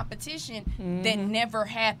this competition that never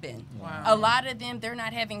happened. Wow. A lot of them, they're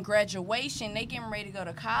not having graduation. They getting ready to go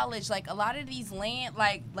to college. Like, a lot of these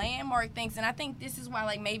landmark things. And I think this is why,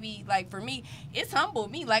 like, maybe, like, for me, it's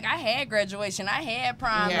humbled me. Like, I had graduation. I had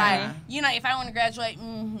prom. Yeah. Like, you know, if I want to graduate,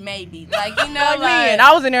 maybe. Like, you know, Like me, like, and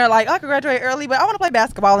I was in there like I could graduate early, but I want to play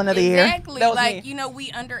basketball another year. exactly. That was Like, me. you know, we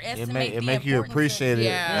It underestimate the make you importance of- appreciate it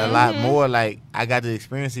Yeah. a lot more. Like, I got to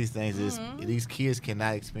experience these things. These kids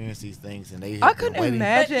cannot experience these things, and they I have been couldn't waiting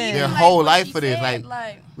imagine. But even, their like, whole what life she for this. said,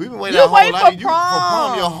 Like, we've been waiting You our whole wait life. for You for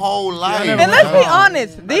prom your prom. whole life. never And went let's to be prom.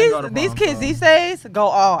 honest, I didn't go to these prom, kids so. these days go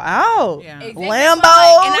all out. Yeah. Exactly.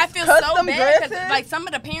 Lambos, And I feel so custom bad dresses. because, like, some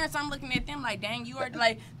of the parents, I'm looking at them like, dang, you are,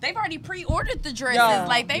 like, they've already pre-ordered the dresses. Yeah.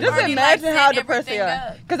 Like, they've Just already, imagine like, how set depressed they everything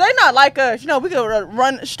are. up. Because they not like us. You know, we could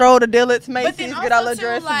run, stroll to Dillard's, But Macy's, then get our also, little too,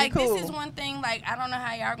 dress like, and be cool. this is one thing, like, I don't know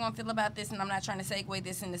how y'all gonna feel about this, and I'm not trying to segue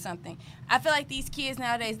this into something. I feel like these kids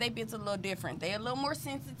nowadays, they built a little different. They're a little more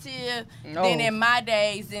sensitive Oh. than in my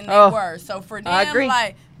days than they Oh. were. So for I them, agree.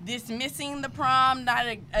 like, dismissing the prom, not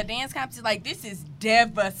a dance competition, like, this is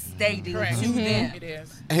devastating Correct. to them. It is.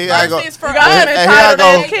 Here I go. Versus for You got us, it Hey, here I entitled go.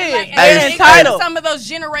 as kids. like, They're and entitled. some of those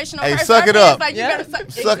generational Hey, curses, suck it our up. parents, like, you Yeah.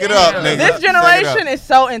 gotta Suck it up, nigga. This Suck it generation up. is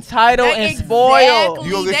so entitled and spoiled. Exactly.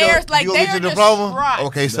 You gonna get They're, your, like, you gonna get they're your diploma? distraught.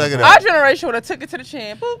 Okay, suck it Our up. generation would have took it to the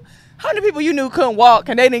chin. Boop. How many people you knew couldn't walk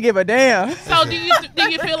and they didn't give a damn? So do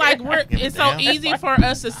you feel like it's so easy for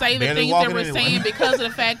us to say the Barely things that walking we're anyway. saying because of the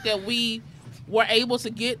fact that we were able to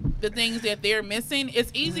get the things that they're missing? It's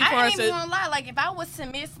easy for I us ain't even to. gonna lie. Like, if I was to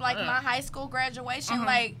miss, like, my high school graduation,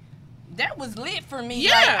 like, that was lit for me.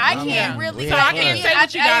 Yeah. Like, I can't Yeah. really. So like, I can't say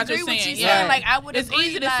what you guys agree are with saying. you Yeah. Like, I would It's agree,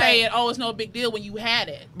 easy to like, say it. Oh, it's no big deal when you had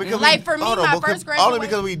it. Because Like, for me, hold on, my because- first only graduation-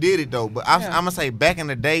 because we did it though. But I'm gonna say back in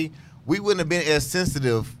the day, we wouldn't have been as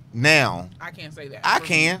sensitive now. I can't say that. I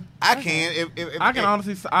can. I can. If I can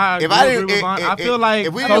honestly say I if agree I didn't- with if- Vaughn. I if- feel like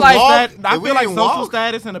if we social didn't walk- stat- I if feel we like didn't social walk-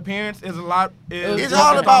 status and appearance is a lot. it's is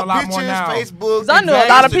all looked about upon a lot more pictures, now. Facebook. 'Cause I knew a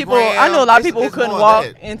lot of people. I knew a lot of people who It's couldn't more walk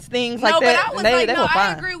that. and things No, like but that. I was and like, they no, were I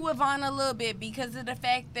fine. agree with Vaughn a little bit because of the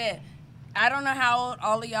fact that I don't know how old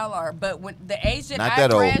all of y'all are, but when the age that Not I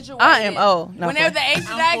that old. graduated, I am old. No, whenever fun. the age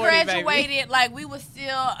that I'm 40, I baby. graduated, like, we was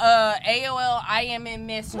still AOL, IMN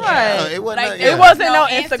Messenger. Right. It wasn't. Like, yeah. there It wasn't was no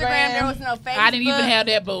Instagram. There Instagram. was no Facebook. I didn't even have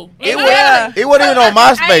that, boo. It Yeah. wasn't. It wasn't even on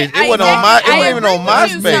MySpace. I It wasn't on my. It agree wasn't even on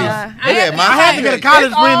with you, MySpace. so They had I had to get a MySpace. college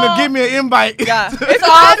It's friend to all- give me an invite. Yeah, it's So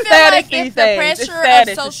all I feel status like if these the days. It's pressure of status.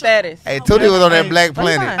 It's social- status. Hey, Tootie was on that Hey, Black what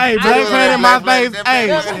you Planet. Hey, I Black was Planet, like, my Black face. Planet, Hey,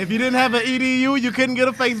 Black Planet. if you didn't have an EDU, you couldn't get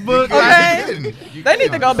a Facebook. Okay. They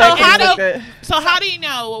need to go back how and look do- at. So how do you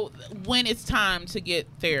know when it's time to get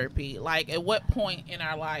therapy? Like at what point in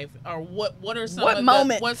our life, or what are some What of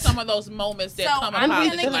moments? what's some of those moments that So come I'm about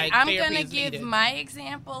gonna, that like I'm therapy gonna is give needed? my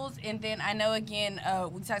examples, and then I know again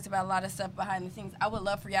we talked about a lot of stuff behind the scenes. I would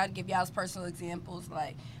love for y'all to give y'all's personal examples.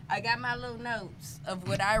 Like I got my little notes of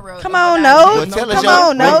what I wrote. Come and on, what I notes. Well, did. tell us Come your.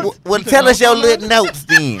 on, notes. Well, tell us your little notes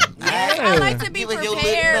then. I like to be Give us your little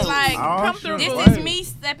prepared. notes. Like Oh, Come sure. through. this is me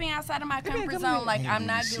stepping outside of my here, comfort come zone. here. Like I'm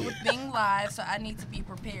not good with being live, so I need to be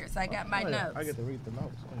prepared. So I got my notes. I get to read the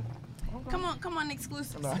notes. Come on,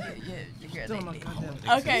 exclusive. Yeah, Still on my you're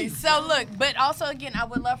goddamn- Okay, so look, but also again, I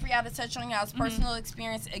would love for y'all to touch on y'all's personal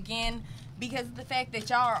experience again, because of the fact that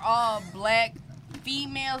y'all are all black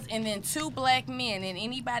females and then 2 black men, and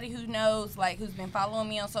anybody who knows, like, who's been following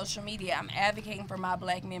me on social media, I'm advocating for my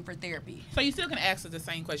black men for therapy. So you still can ask us the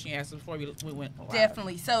same question you asked us before we went live.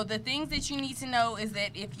 Definitely. So the things that you need to know is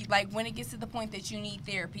that if you, like, when it gets to the point that you need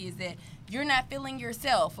therapy, is that you're not feeling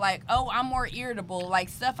yourself. Like, oh, I'm more irritable. Like,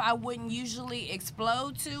 stuff I wouldn't usually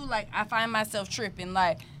explode to. Like, I find myself tripping.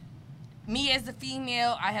 Like, me as a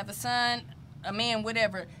female, I have a son, a man,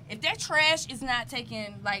 whatever. If that trash is not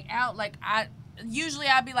taken, like, out, like, usually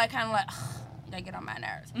I'd be, like, kind of like, they get on my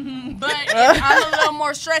nerves. But if I'm a little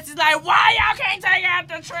more stressed, it's like, why y'all can't take out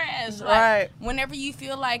the trash? Like, Right. whenever you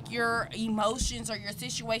feel like your emotions or your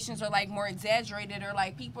situations are like more exaggerated, or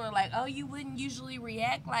like people are like, oh, you wouldn't usually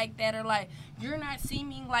react like that, or like you're not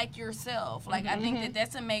seeming like yourself. Like I think that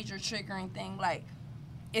that's a major triggering thing. Like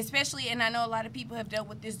especially, and I know a lot of people have dealt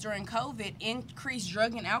with this during COVID, increased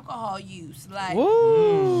drug and alcohol use. Like,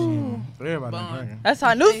 Woo. Everybody Bun. drinking. That's how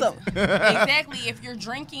I knew something. exactly. If you're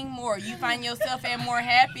drinking more, you find yourself at more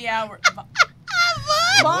happy hour.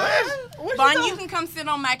 Vaughn, you can come sit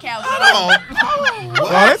on my couch. Bro,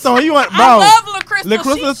 they throwing you on, I bro. love LaCrystal.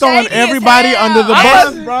 LaCrystal's She's throwing shady as everybody hell. under the I-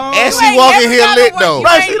 bus, bro. And You she ain't walking never here gotta lit work. though. You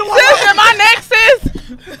Bro, ain't- she the one. Sis, my neck,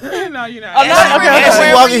 sis. No, you're not. I'm not. Okay, And she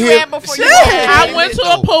Where walking were you here. at before you Shit. came? I went to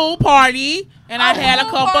a pool party and I had a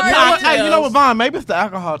pool couple party? cocktails. Hey, you know what, Vaughn? Maybe it's the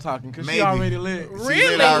alcohol talking because she Maybe. already lit.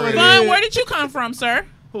 Really? lit already. Vaughn, where did you come from, sir?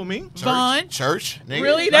 Who, me? Vaughn? Church. Nigga.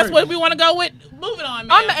 Really? That's what we want to go with? Moving on,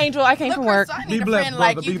 man. I'm the angel. I came Look, from work. Chris, I Be need a blessed, friend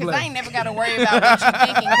like brother, you be because I blessed. ain't never got to worry about what you're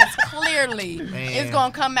thinking because clearly Man. it's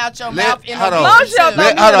going to come out your Let- mouth in hold a on. blue Hold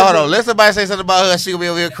suit. Hold on. Let somebody say something about her. She gonna be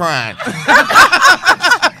over here crying.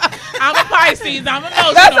 I'm a Pisces. I'm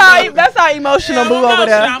emotional. That's our emotional boo over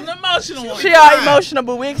there. I'm the emotional one. She our emotional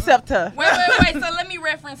boo. We accept her. Wait. So let me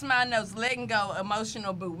reference my notes. Letting go,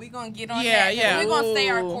 emotional boo. We're going to get on Yeah, that. yeah. We're going to stay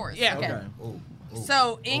our course. Yeah. Okay. Okay.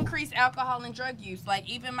 So increased alcohol and drug use. Like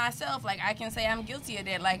even myself, like I can say I'm guilty of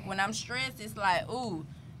that. Like when I'm stressed, it's like, ooh,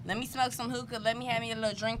 let me smoke some hookah. Let me have me a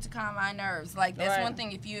little drink to calm my nerves. Like that's Right. one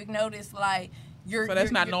thing. If you notice, like you're So that's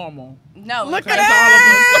you're- not you're- normal. No, Look That's at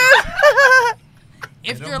all of us.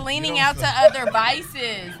 if you're leaning out to other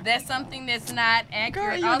vices, that's something that's not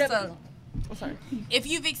accurate. you Also, never- I'm sorry. if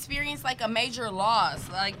you've experienced like a major loss,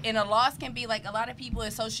 like, and a loss can be like, a lot of people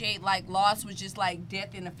associate like loss with just like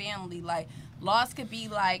death in the family. Like loss could be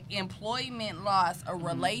like employment loss, a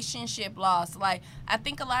relationship loss. Like I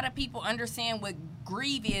think a lot of people understand what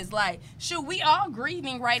grief is. Like, shoot, we all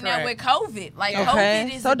grieving right now with COVID. Like Okay.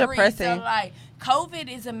 COVID is So a grief. depressing. So like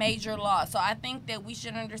COVID is a major loss. So I think that we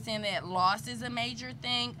should understand that loss is a major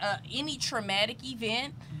thing. Any traumatic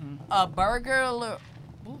event, a burglar,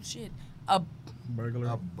 a Burglar.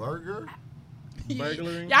 A burger?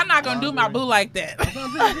 Burglary. Y'all not going to do my boo like that.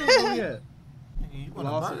 You want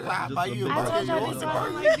a Lost burger? it. I'll buy you a I burger. told y'all You this want a why I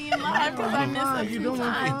burger? like being live because I miss a You few doing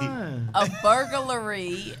times. fine. A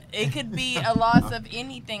burglary, it could be a loss of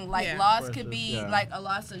anything. Like Yeah. loss Precious, could be yeah. like a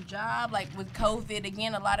loss of job. Like with COVID,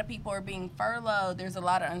 again, a lot of people are being furloughed. There's a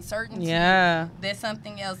lot of uncertainty. Yeah. That's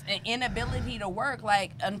something else. An inability to work.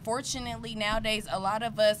 Like unfortunately nowadays, a lot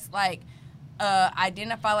of us like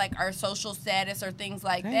identify like our social status or things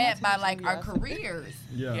like that by like our careers.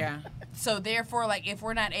 Yeah. Yeah. So therefore, like if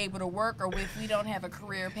we're not able to work or if we don't have a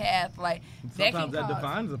career path, like that can Sometimes that cause.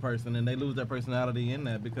 defines a person, and they lose their personality in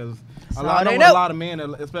that because all I know they a know. lot of men,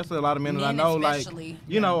 especially a lot of men that I Men know, like especially.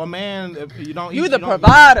 you know, a man, if you don't, You eat, the don't eat,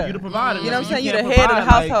 provider. You the provider. You know what I'm saying? You can't the head of the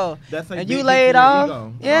provide, like, household. that's a And big you hit laid to your off?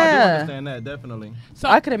 ego. So I Yeah. do understand that definitely. So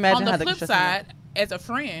I could imagine on how the they could flip stress them out. side, as a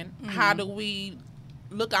friend, how do we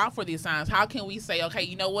look out for these signs? How can we say, okay,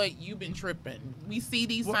 you know what, you've been tripping. We see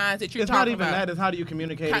these Well, signs that you're it's not talking even about. that. It's how do you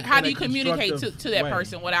communicate? How in do a you communicate to constructive that way.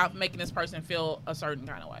 person without making this person feel a certain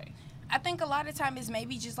kind of way? I think a lot of time is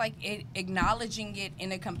maybe just like acknowledging it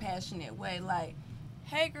in a compassionate way, like,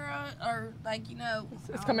 "Hey, girl," or like, you know,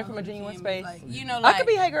 It's I coming don't from know a who genuine Jim is, space. like, you know, I like, could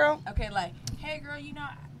be, hey girl. okay, like, "Hey, girl, you know,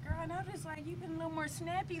 girl, I noticed like you've been a little more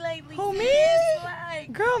snappy lately. Who, sis. me?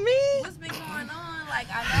 Like, Girl, me. what's been going on? Like,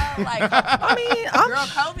 I know, like, I mean, girl,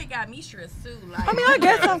 COVID got me stressed too. Like, I mean, I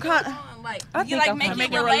guess I'm what's going kind- on? Like, I you think like I'm make kinda- it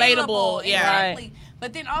Make it relatable. relatable, yeah. Exactly.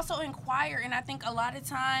 But then also inquire, and I think a lot of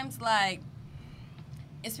times, like,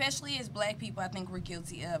 especially as Black people, I think we're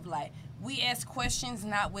guilty of like we ask questions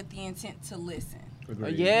not with the intent to listen.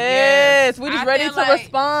 Agreed. Yes, we just I ready feel to like-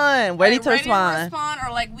 respond. Ready Like, to respond.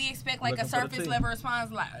 or like we expect like Looking a for the surface tea. level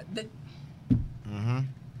response, like the,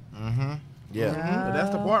 Yeah. But that's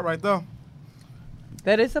the part right there.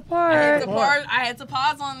 That is a I part. had to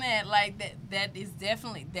pause on that. Like that is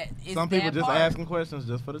definitely that is Some people that just part. asking questions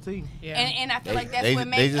just for the tea. Yeah. And I feel They- like that's they- what they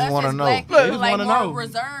makes just us wanna as know. Black They people just like wanna more know.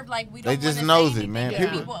 reserved. Like we They don't just wanna nosy, say man.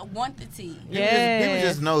 anything. People- People want the tea. People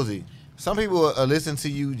just nosy. Some people listen to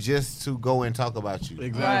you just to go and talk about you.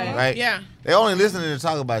 Exactly. Right? Yeah. They only listening to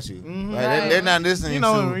talk about you. Mhm. Right? Right. They're not listening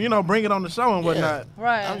You know, bring it on the show and whatnot.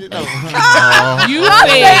 Right. I'm just, no. You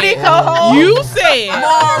Lady said. co-host. You said.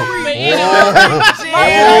 But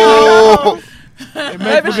Oh. It makes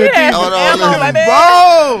Baby, for she good had tea. Hold on, ammo, listen. baby.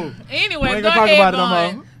 Bro! Anyway, We ain't go gonna talk ahead, about it no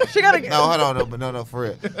Vaughn. more. She gotta No, hold on, no, for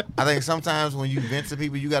real. I think sometimes when you vent to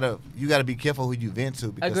people, you gotta be careful who you vent to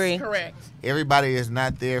because Agree. Correct. everybody is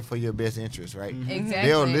not there for your best interest, right? Exactly.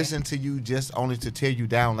 They'll listen to you just only to tear you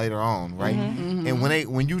down later on, right? Mm-hmm. And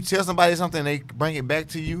when you tell somebody something, they bring it back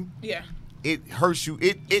to you. Yeah. It hurts you.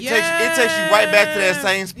 It takes you right back to that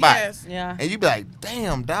same spot. Yes. Yeah. And you be like,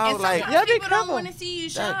 damn, dog, And like sometimes Yeah, be people don't careful. want to see you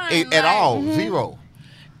shine at like- all, zero.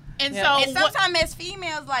 And Yeah. so And what, sometimes as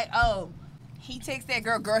females, like, oh, He texts that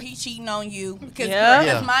girl, he cheating on you. Because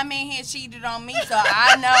Yeah. my man had cheated on me, so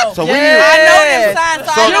I know. So Yeah. I know them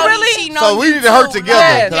signs, so I know really- he's cheating So on we you need to hurt too. together.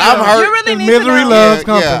 Yes. 'Cause I'm hurt. You really And need misery to know. loves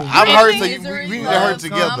company. I'm hurt, so Misery we need to hurt loves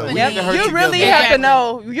together. company. We need to hurt You together. really have to Exactly.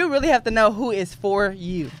 know. You really have to know who is for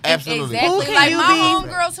you. Absolutely. Exactly. Who can Like you my be?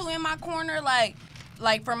 homegirls who in my corner,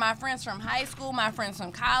 like for my friends from high school, my friends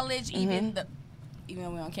from college, even though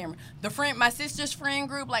we're on camera, my sister's friend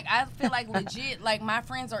group, like I feel like legit, like my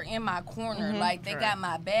friends are in my corner, like they got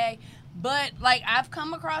my back. But like I've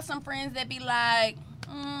come across some friends that be like,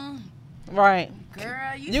 Right.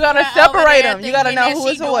 girl, You gotta separate them. You gotta know who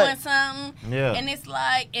is doing what. something. Yeah. And it's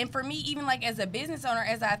like, and for me, even like as a business owner,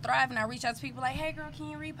 as I thrive and I reach out to people like, hey girl, can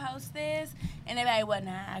you repost this? And they're like, well,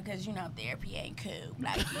 nah, because you know therapy ain't cool.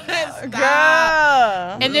 Like, you know.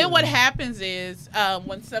 Girl. And then what happens is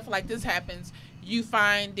when stuff like this happens, you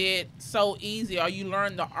find it so easy, or you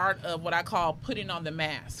learn the art of what I call putting on the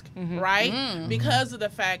mask, right? Because of the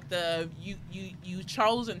fact that you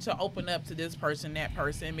chosen to open up to this person, that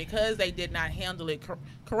person, because they did not handle it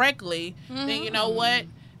correctly. Then you know what?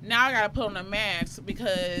 Now I gotta put on a mask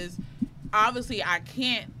because obviously I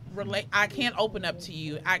can't relate. I can't open up to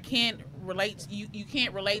you. I can't relate to you. You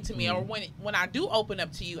can't relate to me. Or when I do open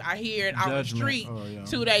up to you, I hear it out the Judgment. street Oh, yeah.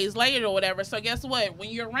 2 days later or whatever. So guess what? When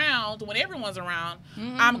you're around, when everyone's around,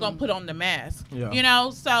 I'm gonna put on the mask. Yeah. You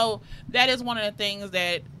know. So that is one of the things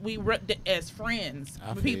that we as friends,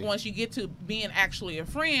 I feel people, you. once you get to being actually a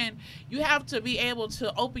friend, you have to be able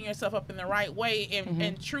to open yourself up in the right way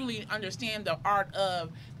and truly understand the art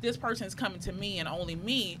of this person's coming to me and only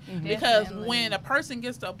me. Because Definitely. when a person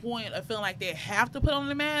gets to a point of feeling like they have to put on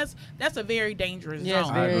the mask, that's a very dangerous Yes,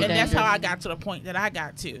 zone. very And that's how dangerous. I got to the point that I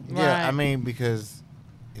got to. Yeah, I Right. mean, because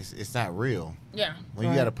it's not real. Yeah. When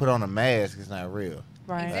you got to put on a mask, it's not real.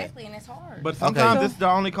 Right. Exactly, and it's hard. But sometimes Okay. this is the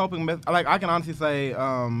only coping method. Like I can honestly say,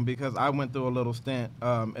 because I went through a little stint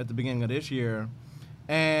at the beginning of this year,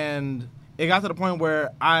 and it got to the point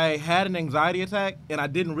where I had an anxiety attack and I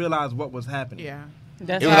didn't realize what was happening. Yeah.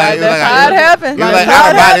 That's It was how, like- it was that's like- how it happened. It was like Like, out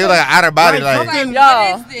of what body. It was like out of body. Like, Like, something-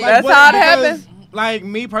 Y'all, What is this? that's what- how it because, happened. Like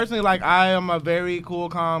me personally, like I am a very cool,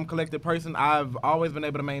 calm, collected person. I've always been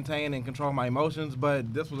able to maintain and control my emotions,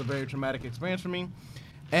 but this was a very traumatic experience for me.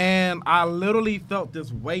 And I literally felt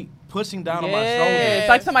this weight pushing down on my Yeah, shoulders. it's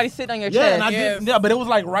like somebody sitting on your Yeah, chest. and I Yes. didn't. Yeah, but it was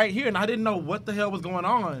like right here, and I didn't know what the hell was going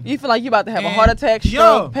on. You feel like you about to have a And- heart attack, Yeah.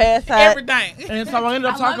 stroke, pass out. Everything. And so I ended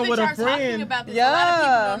up I love talking that with a y'all talking friend. about this. A lot of Yeah.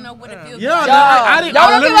 people don't know what it feels Yeah, like. no, I didn't. Y'all I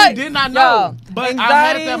don't be literally like- did not know. y'all, But I had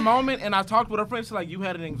anxiety- that moment, and I talked with a friend. She's like, "You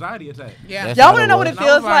had an anxiety attack." Yeah. That's Y'all how want to it know what was. it And I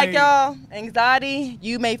feels was like, like- y'all? Anxiety,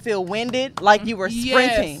 you may feel winded, like you were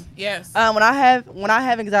sprinting. Yes. When I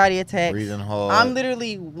have anxiety attacks, breathing hard. I'm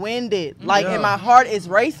literally winded, like, Yeah. and my heart is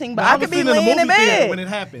racing, but But I I was could be sitting in the laying in movie theater bed when it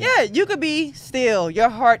happened. Yeah, you could be still. Your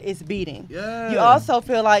heart is beating. Yeah. You also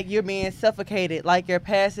feel like you're being suffocated, like your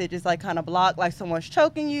passage is like kind of blocked, like someone's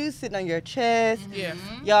choking you, sitting on your chest. Yes.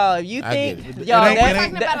 Y'all, you I think get it. y'all It ain't- We're it that,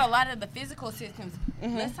 talking ain't- about a lot of the physical systems.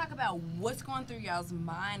 Let's talk about what's going through y'all's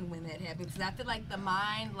mind when that happens. Because I feel like the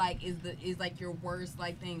mind, like, is like your worst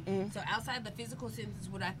like thing. So outside the physical symptoms,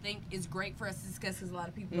 what I think is great for us to discuss, because a lot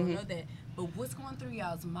of people don't know that. But what's going through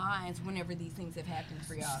y'all's minds whenever these things have happened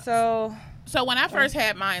for y'all? So when I first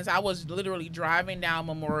had mine, I was literally driving down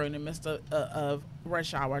Memorial in the midst of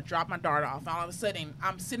rush hour. I dropped my daughter off. All of a sudden,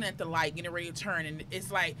 I'm sitting at the light, getting ready to turn, and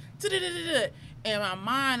it's like, "Da-da-da-da-da." In my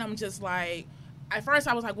mind, I'm just like, at first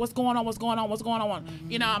I was like, what's going on? What's going on? What's going on?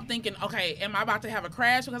 You know, I'm thinking, okay, am I about to have a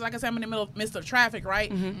crash? Because like I said, I'm in the midst of traffic, right?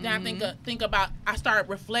 Then I think about, I started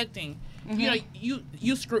reflecting. You know,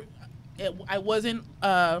 you screw. I wasn't.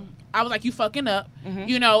 I was like, you fucking up.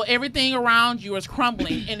 You know, everything around you is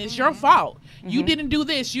crumbling, and it's your fault. You didn't do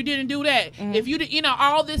this. You didn't do that. If you did, you know,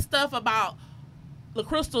 all this stuff about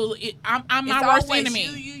LaCrystal, I'm my worst always enemy.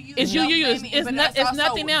 You, It's you. It's but not. that's It's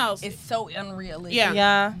nothing also- else. It's so unrealistic. Yeah.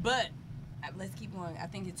 yeah. But let's keep going. I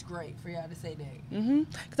think it's great for y'all to say that.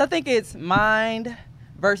 Because I think it's mind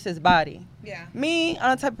versus body. Yeah. Me,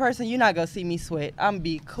 I'm the type of person, you're not going to see me sweat. I'm going to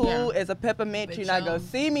be cool as a peppermint. But You're not going y'all- to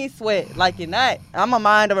see me sweat. Like you're not. I'm a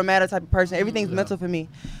mind over matter type of person. Everything's mental for me.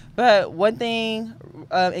 But one thing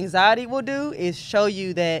anxiety will do is show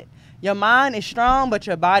you that your mind is strong, but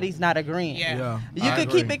your body's not agreeing. Yeah. You I could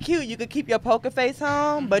agree. keep it cute. You could keep your poker face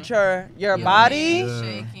on, but your body... Hands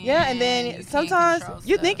shaking, Yeah, and you then can't sometimes control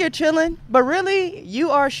you stuff. think you're chilling, but really you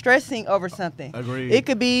are stressing over something. Agreed. It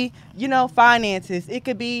could be, you know, finances. It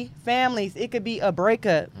could be families. It could be a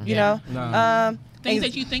breakup. You know, Nah. Things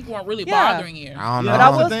anx- that you think weren't really Yeah. bothering you. I don't know. Yeah, But I I,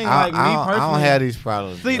 was- don't- thing, I, like, me I don't personally- have these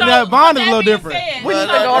problems. See, So, that bond is a that little being different. said, We need to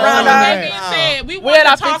so, go around that our- being said, we We're want at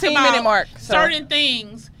our to talk 15 about minute mark, so. certain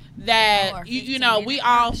things that Or you 15 know we minutes.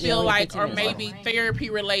 all Yeah, feel only like 15 are minutes. maybe therapy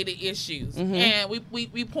related issues, Mhm. and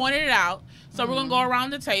we pointed it out. So we're gonna go around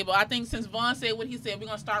the table. I think since Vaughn said what he said, we're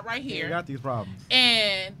gonna start right You here. got these problems.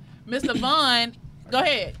 And Mr. Vaughn, go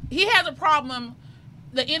ahead. He has a problem,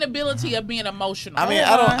 the inability of being emotional. I mean,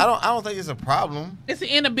 I don't think it's a problem. It's an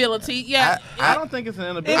inability. Yeah. I don't think it's an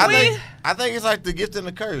inability. I think it's like the gift and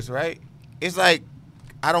the curse, right? It's like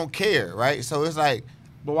I don't care, right? So it's like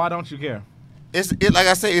But why don't you care? it's like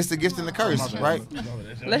I say, it's the gift and the curse, right?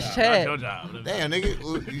 Let's chat. Damn,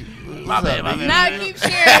 nigga. My bad, my bad. Now keep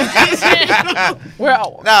sharing.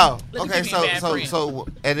 Well, No, Look okay, at you being bad friend. so,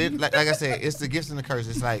 and it like I said, it's the gifts and the curse.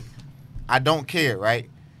 It's like I don't care, right?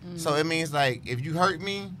 So it means like if you hurt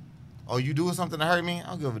me or you doing something to hurt me, I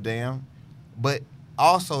don't give a damn. But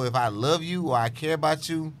also, if I love you or I care about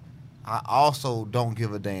you, I also don't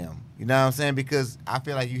give a damn. You know what I'm saying? Because I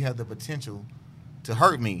feel like you have the potential to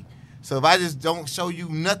hurt me. So if I just don't show you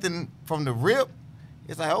nothing from the rip,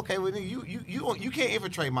 it's like, okay, well, you can't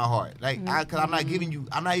infiltrate my heart, like, because I'm not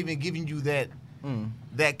even giving you that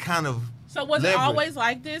kind of. So was leverage. it always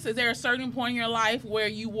like this? Is there a certain point in your life where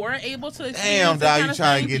you were able to experience Damn, this dog, kind you of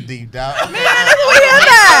trying to thing? get deep, dog. Okay.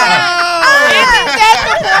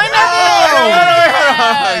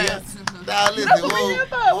 Nah, listen. That's what we here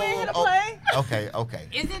for. We ain't here to play. Okay.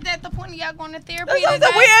 Isn't that the point of y'all going to therapy That's today?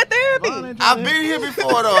 what we at therapy. I've been here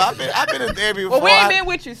before though. I've been in therapy before. Well, we ain't been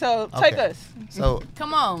with you, so take Okay. us. So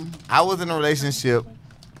Come on. I was in a relationship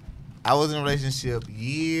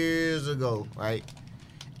years ago, right?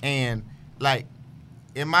 And like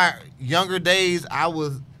in my younger days, I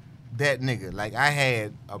was that nigga. Like I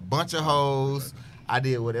had a bunch of hoes. I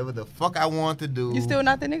did whatever the fuck I wanted to do. You still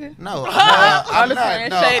not the nigga? No, I'm I'm just not. kidding.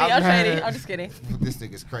 No, Shady. I'm I'm not. shady. I'm just kidding. This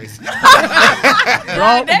nigga's crazy. Bro, you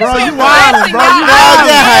wildin', bro. Oh, You wildin'.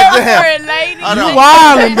 God, lady. Hold You on.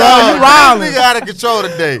 wildin', bro. You This wildin'. nigga out of control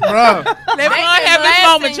today. Bro. Let me have this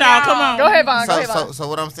moment, y'all. Come on. Go ahead, Vaughn. Go ahead, Vaughn. So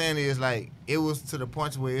what I'm saying is like it was to the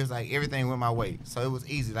point where it's like everything went my way. So it was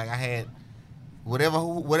easy. Like I had whatever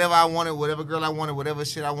I wanted, whatever girl I wanted, whatever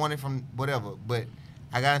shit I wanted from whatever. But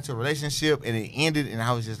I got into a relationship and it ended, and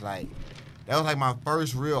I was just like, that was like my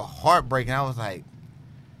first real heartbreak, and I was like,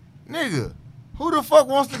 nigga, who the fuck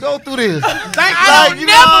wants to go through this?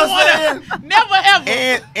 Never ever.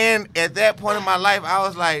 And at that point in my life, I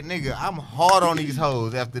was like, nigga, I'm hard on these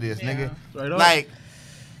hoes after this, nigga. Straight up. Like,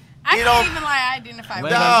 I You can't don't- even lie. I identify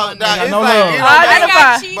with dog, that. it's no like, love. it don't I matter- I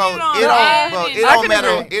got cheated Bro, on. it and- don't can matter.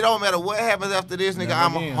 agree. It don't matter what happens after this, nigga. Never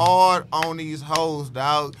I'm again. hard on these hoes,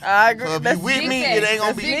 dog. I agree. So if That's you with big me, facts. it ain't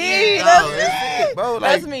gonna That's be me. dog. That's That's it, bro. Like,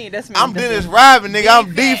 That's me. That's me. I'm That's Dennis me. Rodman, nigga. I'm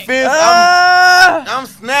Big facts. defense. Ah! I'm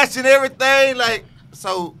snatching everything. Like,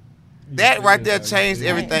 so that right there changed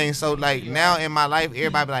everything. So like now in my life,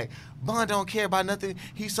 everybody be like, Bond don't care about nothing.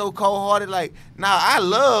 He's so cold hearted. Like, nah, I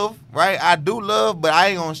love, right? I do love, but I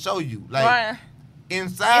ain't gonna show you. Like. Right.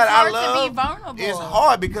 Inside, It's I hard love. to be vulnerable. It's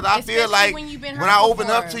hard because I feel Especially like when you've been when hurt I open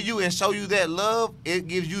before. up to you and show you that love, it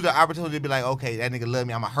gives you the opportunity to be like, okay, that nigga love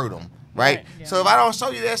me, I'ma hurt him, right? Right, yeah. So if I don't show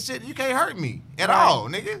you that shit, you can't hurt me at all,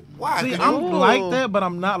 nigga. Why? See, 'Cause I'm you- like that, but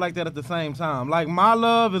I'm not like that at the same time. Like, my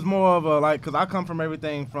love is more of a, like, because I come from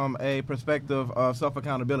everything from a perspective of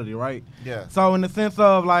self-accountability, right? Yeah. So in the sense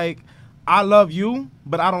of, like, I love you,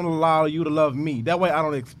 but I don't allow you to love me. That way I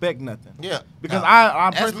don't expect nothing. Yeah. Because No.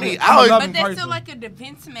 I That's personally, me. I'm a always- loving But that's person. still like a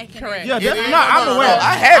defense mechanism. Correct. Yeah, Yeah, definitely. no, No, I'm no, aware. no,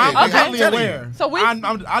 I have it. I'm I'm definitely telling aware. you. So we-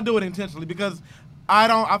 I do it intentionally because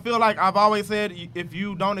I feel like I've always said if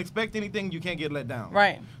you don't expect anything, you can't get let down.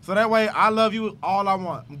 Right. So that way, I love you all I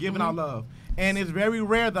want. I'm giving Mm-hmm. out love. And it's very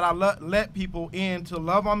rare that I let people in to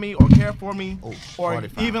love on me or care for me Oh, or party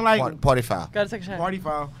foul. even like party foul. Gotta take a shot. party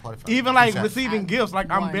foul. Party foul. Even like Shots. receiving gifts.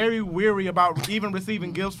 Like I'm One. very weary about even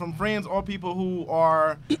receiving gifts from friends or people who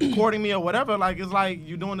are courting me or whatever. Like it's like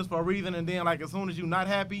you're doing this for a reason, and then like as soon as you're not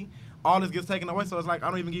happy, all this gets taken away. So it's like I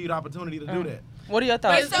don't even give you the opportunity to do that. What are your But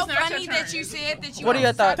thoughts? it's so It's not your funny turn. that you said that you What are your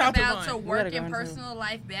want to talk thoughts? about Talk to to Vaughn. work We gotta and go into it. personal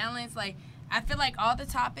life balance. Like, I feel like all the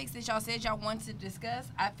topics that y'all said y'all want to discuss,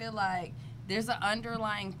 I feel like there's an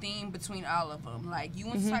underlying theme between all of them. Like, you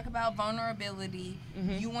want to talk about vulnerability.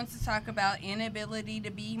 You want to talk about inability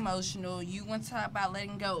to be emotional. You want to talk about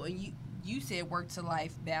letting go. And you said work to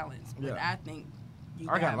life balance. But Yeah. I think you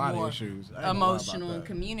I got a lot more of issues. I ain't gonna lie about emotional and that.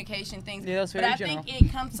 communication things. Yeah, that's but very I think general.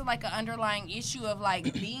 it comes to like an underlying issue of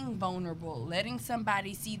like being vulnerable, letting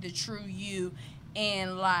somebody see the true you,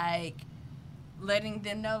 and like letting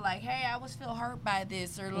them know like, hey, I was feel hurt by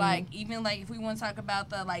this, or like even like if we want to talk about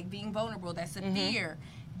the like being vulnerable, that's a fear.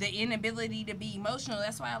 the inability to be emotional.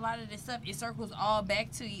 That's why a lot of this stuff, it circles all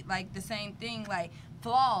back to like the same thing, like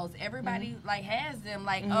flaws. Everybody like has them,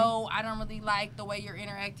 like, oh, I don't really like the way you're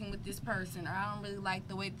interacting with this person, or I don't really like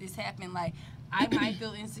the way this happened. Like, I might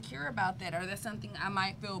feel insecure about that, or that's something I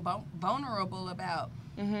might feel vulnerable about.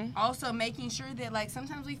 Also making sure that like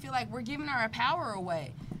sometimes we feel like we're giving our power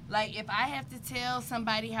away. Like if I have to tell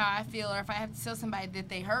somebody how I feel, or if I have to tell somebody that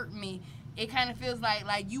they hurt me, it kind of feels like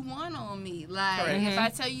you won on me. Like if I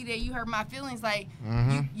tell you that you hurt my feelings, like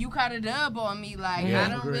you caught a dub on me. Like I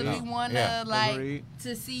don't really want to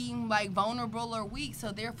to seem like vulnerable or weak.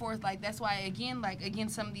 So therefore, like that's why again,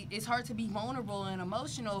 it's hard to be vulnerable and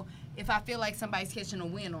emotional if I feel like somebody's catching a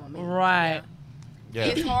win on me. Right. Yeah.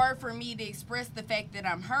 It's hard for me to express the fact that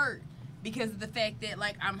I'm hurt because the fact that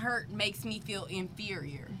like I'm hurt makes me feel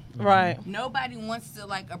inferior. Right. Nobody wants to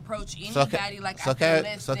like approach anybody I feel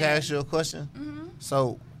less can I ask you a question?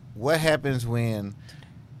 So what happens when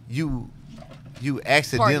you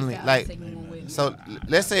accidentally so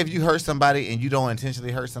let's say if you hurt somebody and you don't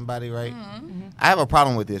intentionally hurt somebody, right? I have a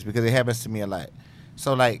problem with this because it happens to me a lot.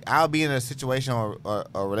 So like I'll be in a situation or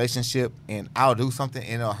a relationship and I'll do something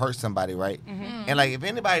and it'll hurt somebody, right? And like if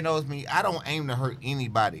anybody knows me, I don't aim to hurt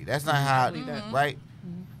anybody. That's not how right?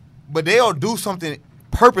 But they'll do something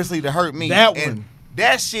purposely to hurt me.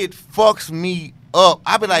 That shit fucks me up.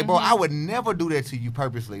 I be like, bro, I would never do that to you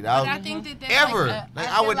purposely, dog. But I think that's ever. Like,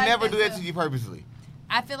 I would never do that to you purposely.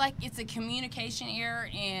 I feel like it's a communication error,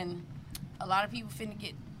 and a lot of people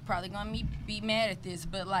probably gonna be mad at this,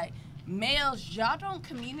 but like males, y'all don't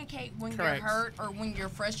communicate when you're hurt or when you're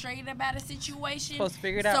frustrated about a situation. Supposed to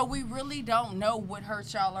figure it out. So we really don't know what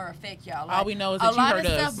hurts y'all or affect y'all. Like, all we know is that you hurt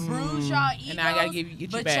us. A lot of stuff bruise y'all egos, and I gotta get you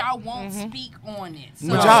but back. y'all won't speak on it. So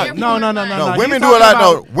no. Women do a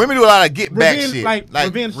lot. Women do a lot of get back shit,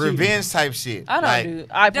 like revenge type shit. I don't like, do.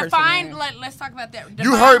 I define. Let's talk about that.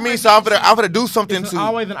 You hurt me, so I'm gonna do something it's to.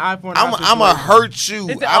 Always an eye for an eye. I'm gonna hurt you.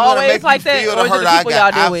 Is it I'm gonna make like you feel the hurt I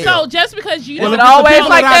got. So just because you well, don't always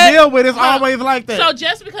like that, I deal with it's always like that. So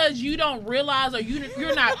just because you don't realize or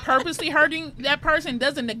you're not purposely hurting that person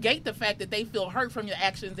doesn't negate the fact that they feel hurt from your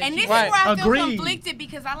actions. And this is where I feel conflicted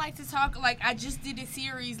because I like to talk, like I just did a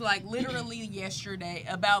series like literally yesterday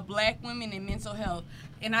about black women and mental health.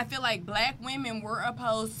 And I feel like black women were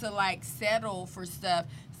opposed to like settle for stuff.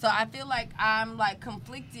 So I feel like I'm like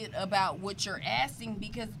conflicted about what you're asking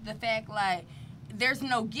because the fact like there's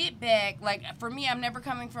no get back. Like for me, I'm never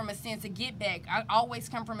coming from a sense of get back. I always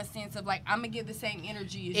come from a sense of like I'm gonna give the same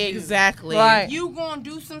energy as you. Exactly. Right. If you gonna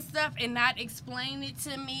do some stuff and not explain it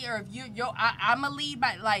to me, or if I'm a lead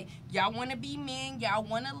by like y'all want to be men, y'all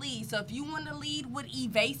want to lead. So if you want to lead with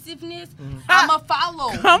evasiveness, I'ma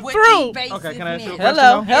follow with evasiveness. Okay, can I ask you a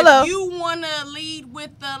question? Hello. If you want to lead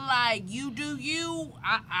with the like you do you,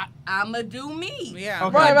 I'ma do me. Yeah.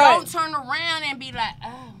 Okay. But don't turn around and be like,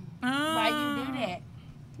 oh. Why you do that?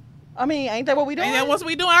 I mean, ain't that what we doing? And then what's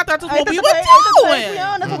we doing? I thought that's Ain't what we that were doing.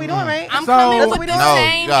 That's what we doing, right? I'm coming with the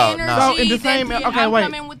same energy. So in the same, okay, wait.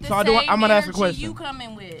 So I'm gonna ask a question. You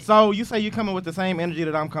coming with? So you say you coming with the same energy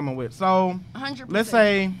that I'm coming with. So 100%. let's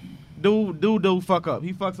say, dude, fuck up.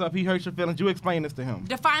 He fucks up. He hurts your feelings. You explain this to him.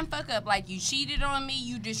 Define fuck up. Like you cheated on me.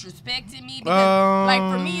 You disrespected me. Because like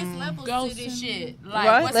for me, it's levels to this shit. Like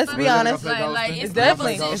right. Let's be honest. Like it's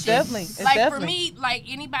definitely. Like for me, like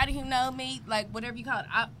anybody who knows me, like whatever you call it.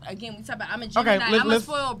 Again, we talk about I'm a Gemini. I'm a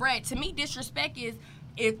spoiled brat. To me, disrespect is.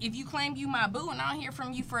 If you claim you my boo and I don't hear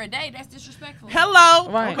from you for a day, that's disrespectful.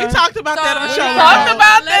 Hello. Right. We talked about that on the show. We talked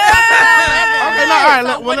about that. Okay, no,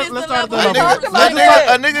 all right. Let's start the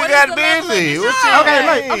a nigga got busy.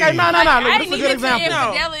 Okay, no. This is a good example.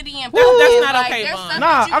 That's not okay, Vaughn.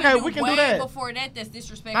 Nah, okay, we can do that. Before that, that's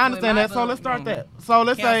disrespectful. I understand that. So let's start that. So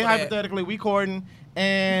let's say hypothetically we courting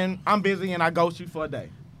and I'm busy and I ghost you for a day.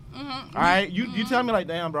 All right, you tell me like,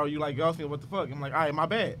 damn, bro, you like ghosting? What the fuck? I'm like, all right, my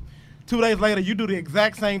bad. 2 days later, you do the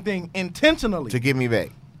exact same thing intentionally to get me back.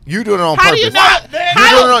 You do it on purpose. How do you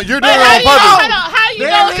know? You're doing it on purpose. How you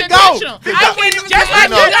know it's intentional? Just like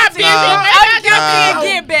you got busy.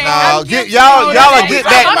 Y'all are get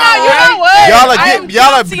back.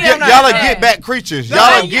 Y'all are get back creatures. Y'all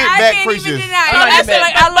are get back creatures. I'm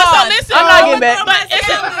not getting back. But it's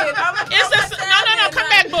no. Come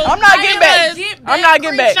back, boo. I'm not getting back. I'm not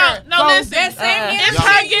getting back. No, listen. It's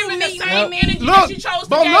her giving the same energy you Look, that you chose to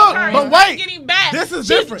but give look, her. but It's not wait, getting back. this is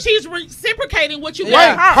she's, different. She's reciprocating what you Wait,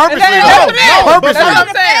 gave her. Purposely, That's though. what it is. Purposely. That's what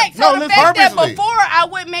I'm saying. So the listen, fact that purposely. before I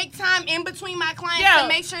would make time in between my clients to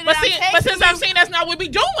make sure that but, I'm texting but since you, I've seen that's not what we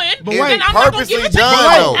doing, But then wait, I'm not gonna purposely give it to done,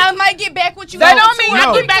 you. though. I might get back what you That want don't to mean when I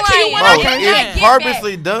I'm get back to you when playing. I Bro, can. can't it's get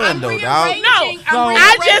purposely back. done, I'm though, dog. rearranging- No, I'm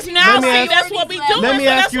I just rearranging now Let me see ask- that's what we priorities, doing, let me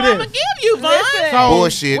so ask that's you what I'm this. gonna give you, Vaughn. Listen. So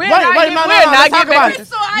Bullshit. We're wait, not wait, get- no, we're no, not let's talk get about back. it.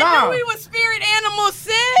 So I Nah. knew we were spirit animals,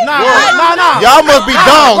 sis. Nah. Y'all must be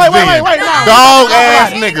dogs Wait, then. wait, nah. Dog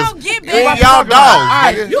ass Ain't niggas. no get Yeah, back. y'all dogs,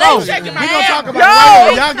 Alright, nigga. so, Let's check it we out. gonna talk about No. it right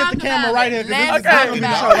here. Let's Y'all get talk the camera about right it. here, because Let's this is talk exactly the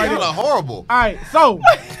about show it. right Y'all here. are horrible. Alright, so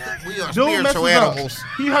We are dude messes spiritual up. animals.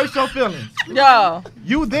 He hurts your feelings. Yo.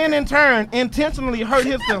 You then in turn intentionally hurt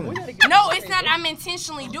his feelings. No, it's not. I'm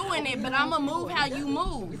intentionally doing it, but I'm gonna move how you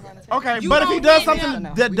move. Okay, You but if he won't does get something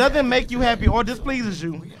them. that doesn't make you happy or displeases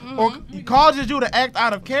you or causes you to act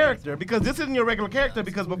out of character, because this isn't your regular character,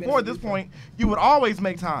 because before this point you would always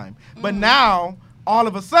make time, but now all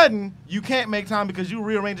of a sudden you can't make time because you're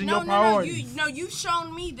rearranging your priorities. You've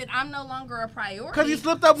shown me that I'm no longer a priority. Because he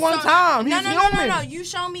slipped up one time. He's human. No. You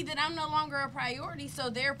shown me that I'm no longer a priority,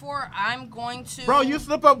 so therefore I'm going to. Bro, you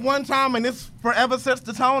slip up one time and this forever sets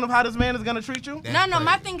the tone of how this man is gonna treat you. No.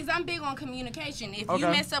 My thing is I'm big on communication. If you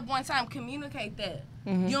Okay. mess up one time, communicate that.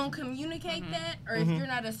 You don't communicate that, or if you're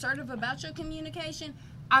not assertive about your communication,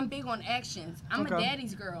 I'm big on actions. I'm a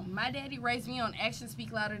daddy's girl. My daddy raised me on actions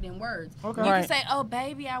speak louder than words. Okay. You Right. can say, "Oh,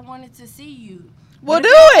 baby, I wanted to see you." Well, But do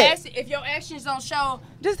if your it. if your actions don't show,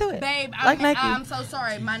 Just do it. babe, Like I'm, Nike. I'm so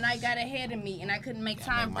sorry. My night got ahead of me, and I couldn't make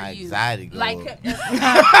time my for you. anxiety go Like, up. about-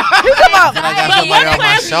 I got But somebody what on my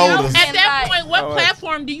platform, shoulders. at that And point, what Oh,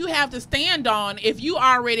 platform do you have to stand on if you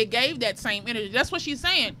already gave that same energy? That's what she's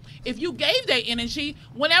saying. If you gave that energy,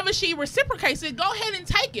 whenever she reciprocates it, go ahead and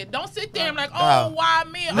take it. Don't sit there and be like, oh, why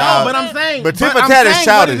me? No, Oh, but I'm saying. But tit I'm for tat is saying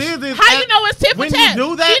what it childish. How you know it's tit for when tat? you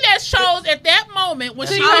do that- She just chose at that moment when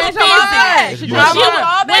she She was changed her mind. busy. She When changed she her was,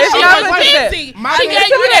 mind. when It's she not was like that. busy, My she thing gave is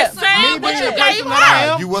you that this. same Me what being you the gave person that I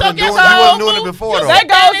her. am, You wasn't guess doing what, it boo? before, You though. That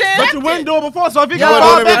goes said in. But you wouldn't do it before, so if you Yo, can You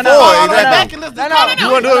fall wasn't doing back, it before, fall exactly. back and listen No, to no. Cardi B. You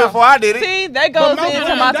weren't doing it before I did it. See, that goes most into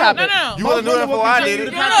women my don't. topic. No. You wasn't doing it before I did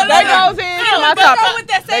it. That goes into my let's go topic. with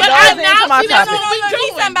that same That But goes I into now my see that's topic. what we No, no,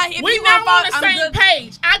 he's talking about if doing. We you now want on the I'm same good.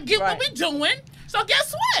 page. I get what Right. we doing. So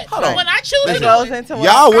guess what? Hold on. When I choose That to goes do it, into what?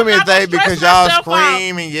 Y'all I'm women not gonna think because stress y'all myself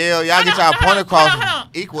scream and yell, y'all Hold get on, y'all hold point on, across hold on.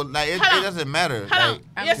 equal. Like it Hold on. doesn't matter. Hold Like,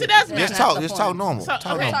 on. Yes, it does matter. just talk. Just talk normal. So, Talk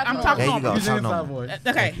okay, normal. I'm There talking There you normal. go. Use Talk your inside normal. voice.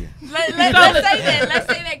 Okay. Let's say that. Let's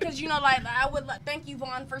say that because I would thank you,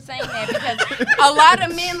 Vaughn, for saying that because a lot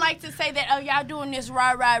of men like to say that. Oh, y'all doing this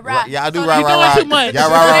rah. Y'all do So rah they rah doing rah. too much. Y'all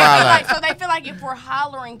So rah they rah feel rah. like, so they feel like if we're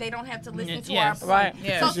hollering, they don't have to listen to our Yes. point. Right.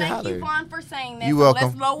 Yes. So Yes, you thank you, holler. Vaughn, for saying that. You So welcome.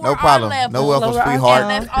 let's lower No problem. our level. No welcome, Lower our sweetheart.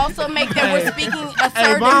 And let's also make that we're speaking assertively.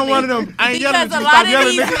 Hey, Vaughn, one of them. I ain't yelling because at a you. lot Stop of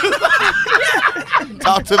yelling these at me.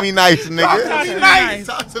 Talk to me nice, nigga. Talk to me nice.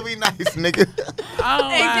 Talk to me nice, nigga. Oh, wow.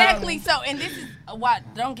 Exactly. So, and this is why.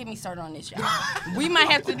 Don't get me started on this, y'all. We might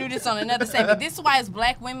have to do this on another segment. This is why, as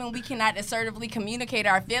Black women, we cannot assertively communicate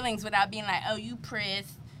our feelings without being like, "Oh, you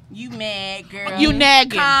pressed, you mad, girl, You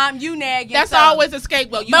nagging. calm, you nagging." That's So- always a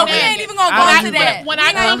scapegoat. You But we nagging. ain't even gonna I go don't into do that. When We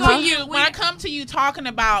I not come gonna- to you, when I come to you talking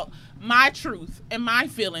about my truth and my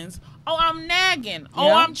feelings, oh, I'm nagging. Oh,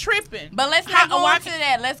 Yeah. I'm tripping. But let's not go I into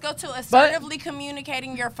that. Let's go to assertively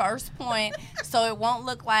communicating your first point, so it won't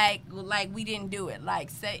look like we didn't do it. Like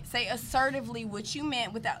say assertively what you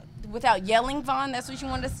meant without yelling, Vaughn. That's what you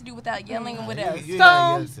want us to do without yelling, and what else?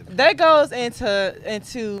 So that goes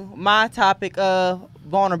into my topic of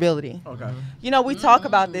vulnerability. Okay. You know, we talk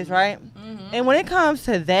about this, right? And when it comes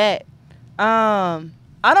to that, I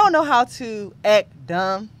don't know how to act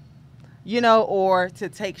dumb, you know, or to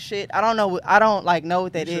take shit. I don't know. I don't like know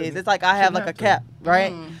what that You is. shouldn't- It's like I have like a cap,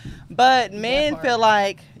 right? But men part. feel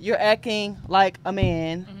like you're acting like a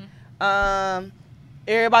man.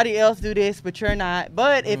 Everybody else do this, but you're not.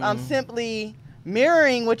 But if I'm simply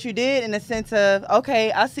mirroring what you did in the sense of,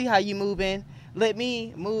 okay, I see how you moving. Let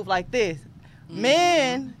me move like this.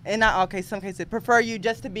 Men, and not okay, some cases prefer you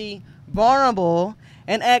just to be vulnerable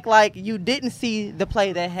and act like you didn't see the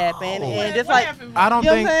play that happened, and just like I don't You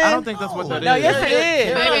know think what I'm saying? that's what that is. no, yes it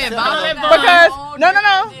is. Baby, Vaughn, Because Vaughn.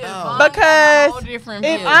 no, because Whole different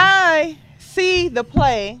if view. I see the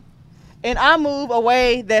play and I move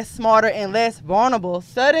away that's smarter and less vulnerable,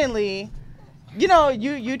 suddenly you know,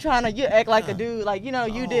 you trying to act like a dude, like, you know,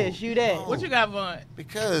 you this, you that. What you got, Vaughn?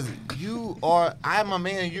 Because I'm a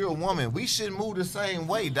man, you're a woman. We shouldn't move the same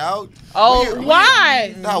way, dog. Oh,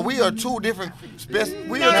 Why? No, we are two different. No,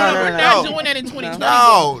 we're not doing that in 2020.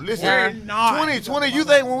 No, listen. We're not. 2020, you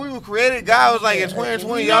think when we were created, God was like in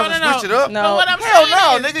 2020, y'all should switch it up? No. But what I'm Hell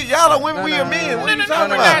saying no, is, nigga, y'all are women, we are men. What are you talking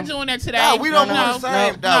we're about? not doing that today. No, we don't move the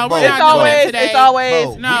same. No, we're Bo. not It's doing always, that today. it's always,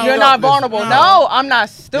 No. you're No. not vulnerable. Listen. No, I'm not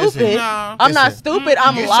stupid. Listen. No. I'm not Listen. stupid.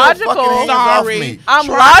 I'm Get your fucking logical. hands off Sorry. me. I'm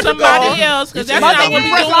Try logical. somebody else, because that's My not thing what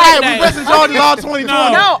is- we're doing Hey, we today. pressing Jordan all 2020.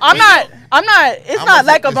 No, I'm not. It's I'm not gonna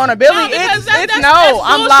lack say of this. vulnerability. No, because It's that's no.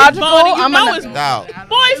 I'm bullshit, logical. Bonnie. You I'm know a, it's Dog.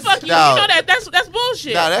 boy, fuck you. Dog. You know that's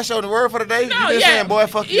bullshit. Nah, that's your word for the day? No, You been yeah. saying boy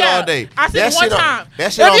fuck you Yeah. all day. I said That it one shit on- time.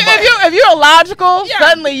 That shit on if you're logical, Yeah.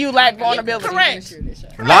 suddenly you lack vulnerability. Correct.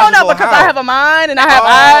 I don't know, because I have a mind and I have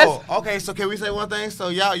eyes. Okay, so can we say one thing? So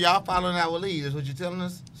y'all following our lead is what you telling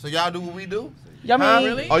us? So y'all do what we do? Y'all mean,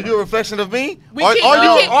 Really? Are you a reflection of me? We Are keep-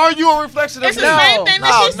 are you a reflection of It's me? the same thing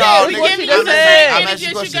that she said. We nigga, give you I'm the asking- same I'm energy asking that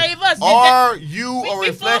you question. gave us. Are you a We full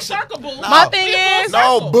reflection? circle, boo. No. My thing We full is, No,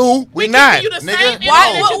 circle. boo, we giving not, you the same nigga. energy No.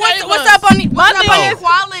 that you gave What's us. up on thing-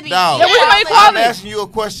 equality? No. Yeah, we can make I'm quality. asking you a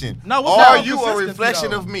question. No, what's Are up? you a Consistency,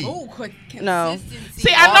 reflection though. of me? Ooh, No. consistency.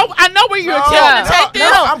 See, I know where you're No, attempting to take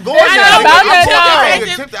this. no, I'm going I there. know I'm where going you're there. attempting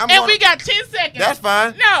to take I'm this, going- and we got 10 seconds. That's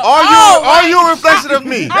fine. No. Are you a reflection of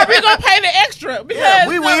me? Are we gonna pay the extra? Because Yeah,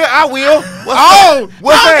 we will. I will. What's Oh,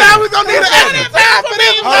 what's that? now we gonna need an extra time for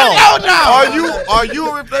this. Hold on. No. Are you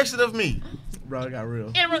a reflection of me? Bro, it got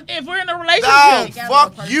real. If we're in a No, relationship,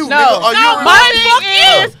 fuck you, No. nigga. Are you a My reflection?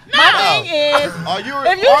 thing is, No. my thing is, Are you?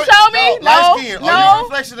 If you show me, no, light skin, Are you no. a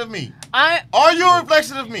reflection of me? I Are you a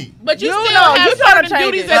reflection of me? but you You still know, have you tryna certain change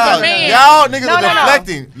duties it. as No, a man. y'all niggas No, are no, no.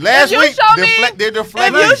 deflecting. Last you week, show me- they're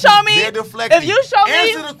deflecting. if you show me- they're deflecting. if you show me-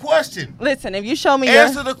 answer the question. listen. If you show me,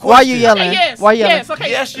 Answer the why you question. yelling? Okay, yes. Why you yelling? Yes. Okay.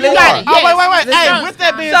 Yes, you got are. it. Oh, Yes. wait. Hey, No. with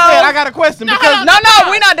that being So- said, I got a question No, because hold No, on.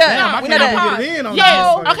 no, we not done. Damn, We I not can't done. get it in on Yes.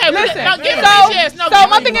 this. Okay. Listen. No, give him So- his yes. No, so give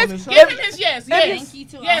my him thing his- is, give him his yes. Yes. Thank you,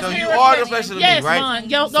 too. Yes. So we you were are the reflecting. reflection of Yes, me, right?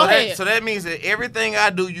 Vaughn. Go ahead. So that means that everything I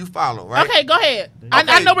do, you follow, right? Okay, go ahead.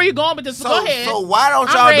 Okay. I know where you're going with this. So go ahead. So why don't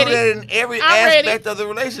I'm y'all ready. do that in every I'm ready. aspect of the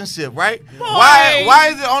relationship, right? Boy. Why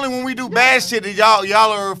is it only when we do bad shit that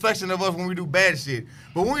y'all are a reflection of us when we do bad shit?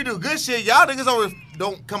 But when we do good shit, y'all niggas always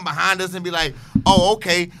don't come behind us and be like, oh,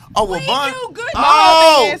 okay. Oh, well, We Vaughn. do good. My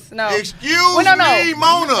whole thing Oh, is, no. excuse Well, no, no. me,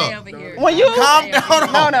 Mona. When you Calm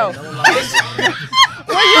down. no.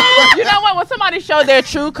 When you know what? When somebody show their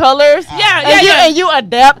true colors, and you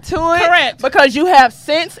adapt to it, Correct. because you have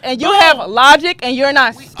sense and you have logic and you're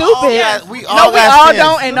not stupid. We No, all we got all sense.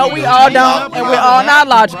 don't, and no, we all don't, and we're all not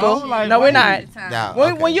logical. Like, No, we're not. Nah,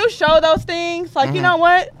 When okay. when you show those things, like you know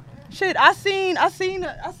what? Shit, I seen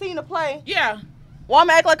the play. Yeah. Well, I'm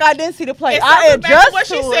act like I didn't see the play. It's I circle back to adjust what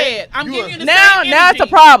she to said. it. I'm giving you the Now same it's a energy.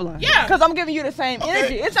 problem. Yeah. Because I'm giving you the same Okay,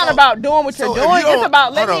 energy. It's so- not about doing what you're so if doing. you don't- It's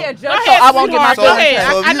about let hold me on. adjust Go so ahead, I won't get my sweetheart. Go feelings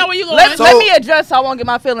ahead. hurt. I know where you're going. Let me adjust so I won't get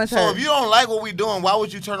my feelings So hurt. if you don't like what we doing, why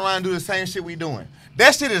would you turn around and do the same shit we doing?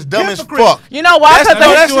 That shit is dumb Hypocrite. as fuck. You know why? That's- Because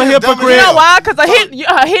no, that you a shit is dumb as hypocrite. you know hell. why? Because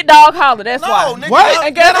a hit dog holler. That's No, why. nigga. What?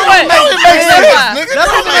 And guess That what? don't make That's sense, why. nigga. That That don't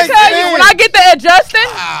don't Let me make tell sense. you, when I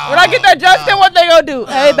get the adjusting, what they gonna do?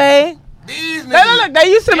 Hey, babe. These They niggas. look. They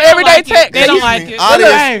used to them They don't everyday like it. text. They don't like it.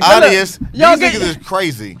 Audience. Look, y'all These get- niggas is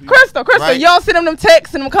crazy. Crystal, Right. you don't see them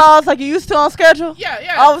texts and them calls like you used to on schedule. Yeah.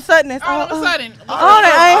 All of a sudden, it's All of a sudden.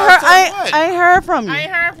 I ain't heard from you. I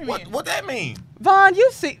ain't heard from you. What that mean? Vaughn, you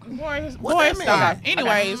see. Boy, that mean? stop.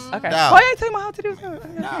 Anyways. Okay. No. Why you ain't talking about how to do?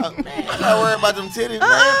 Nah, man, I'm not worried about them titties, man.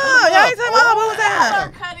 Y'all ain't talking about how what was that?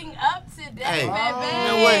 We're cutting up today, Hey, baby. you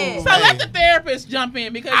know what? So let the therapist jump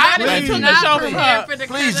in because I I didn't was took the not show from prepared her. for the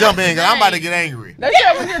Please cut jump up in, cause I'm about to today. get angry. That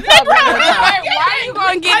shit was just talking about. Why are you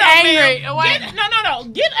gonna get Hold on, angry? ma'am. Why- No.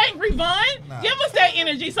 Get angry, Vaughn. Give us that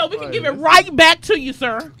energy so we can give it right back to you,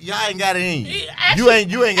 sir. Y'all ain't got it in you. Actually-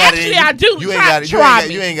 You ain't got it in you. Actually, I do. You ain't Try- got it. try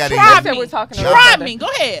me. You ain't got it. Try in you. They said we're talking over Try each other. me. Go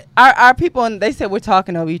ahead. Our people, they said we're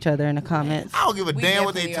talking over each other in the comments. I don't give a We damn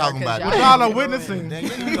what they definitely talking are, 'cause about. What y'all are witnessing Damn,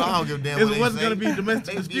 you know I don't give a damn is what they what's say. going to be domestic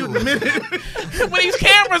They dispute in view a it. minute. When these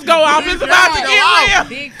cameras go off, it's about to get real.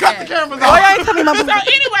 Big Cut the facts. cameras Oh, off. y'all ain't telling me So, my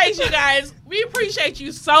anyways, you guys, we appreciate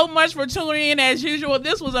you so much for tuning in as usual.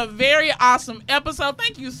 This was a very awesome episode.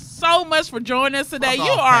 Thank you so much for joining us today. Fuck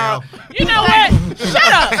You off, are, you know what?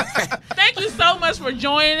 Shut up. Thank you so much for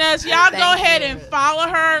joining us. Y'all go Thank ahead you. and follow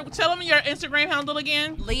her. Tell them your Instagram handle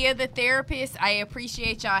again. Leah the therapist, I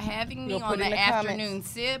appreciate y'all having me You'll on put the in the afternoon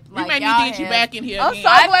sip. We may need y'all to get you have- back in here. I'm again. so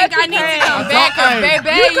I glad think I you need to came. come back, 'cause, Hey,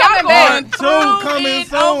 baby, you y'all coming back. going through Coming it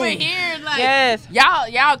soon. over here. like, Yes.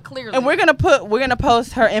 y'all clearly. And we're gonna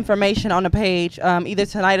post her information on the page either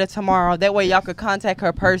tonight or tomorrow. That way y'all could contact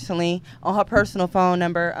her personally on her personal phone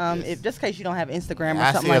number. If just in case you don't have Instagram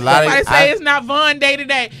or something like that. Somebody say it's not Von Day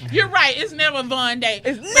today. You're right. It's never Von Day.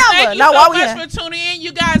 It's But never. Thank you Not so while we much have. for tuning in.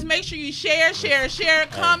 You guys make sure you share,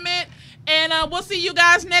 comment. And we'll see you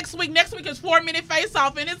guys next week. Next week is 4-Minute Face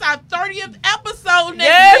Off, and it's our 30th episode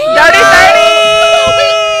next week. Yes,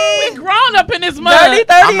 We grown up in this mug. Dirty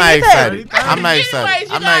 30. I'm not excited. I'm not Anyways, excited.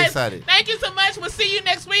 you I'm not guys, excited. Thank you so much. We'll see you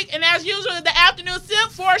next week. And as usual, the afternoon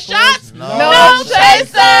sip, 4 shots. No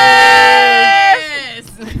chaser.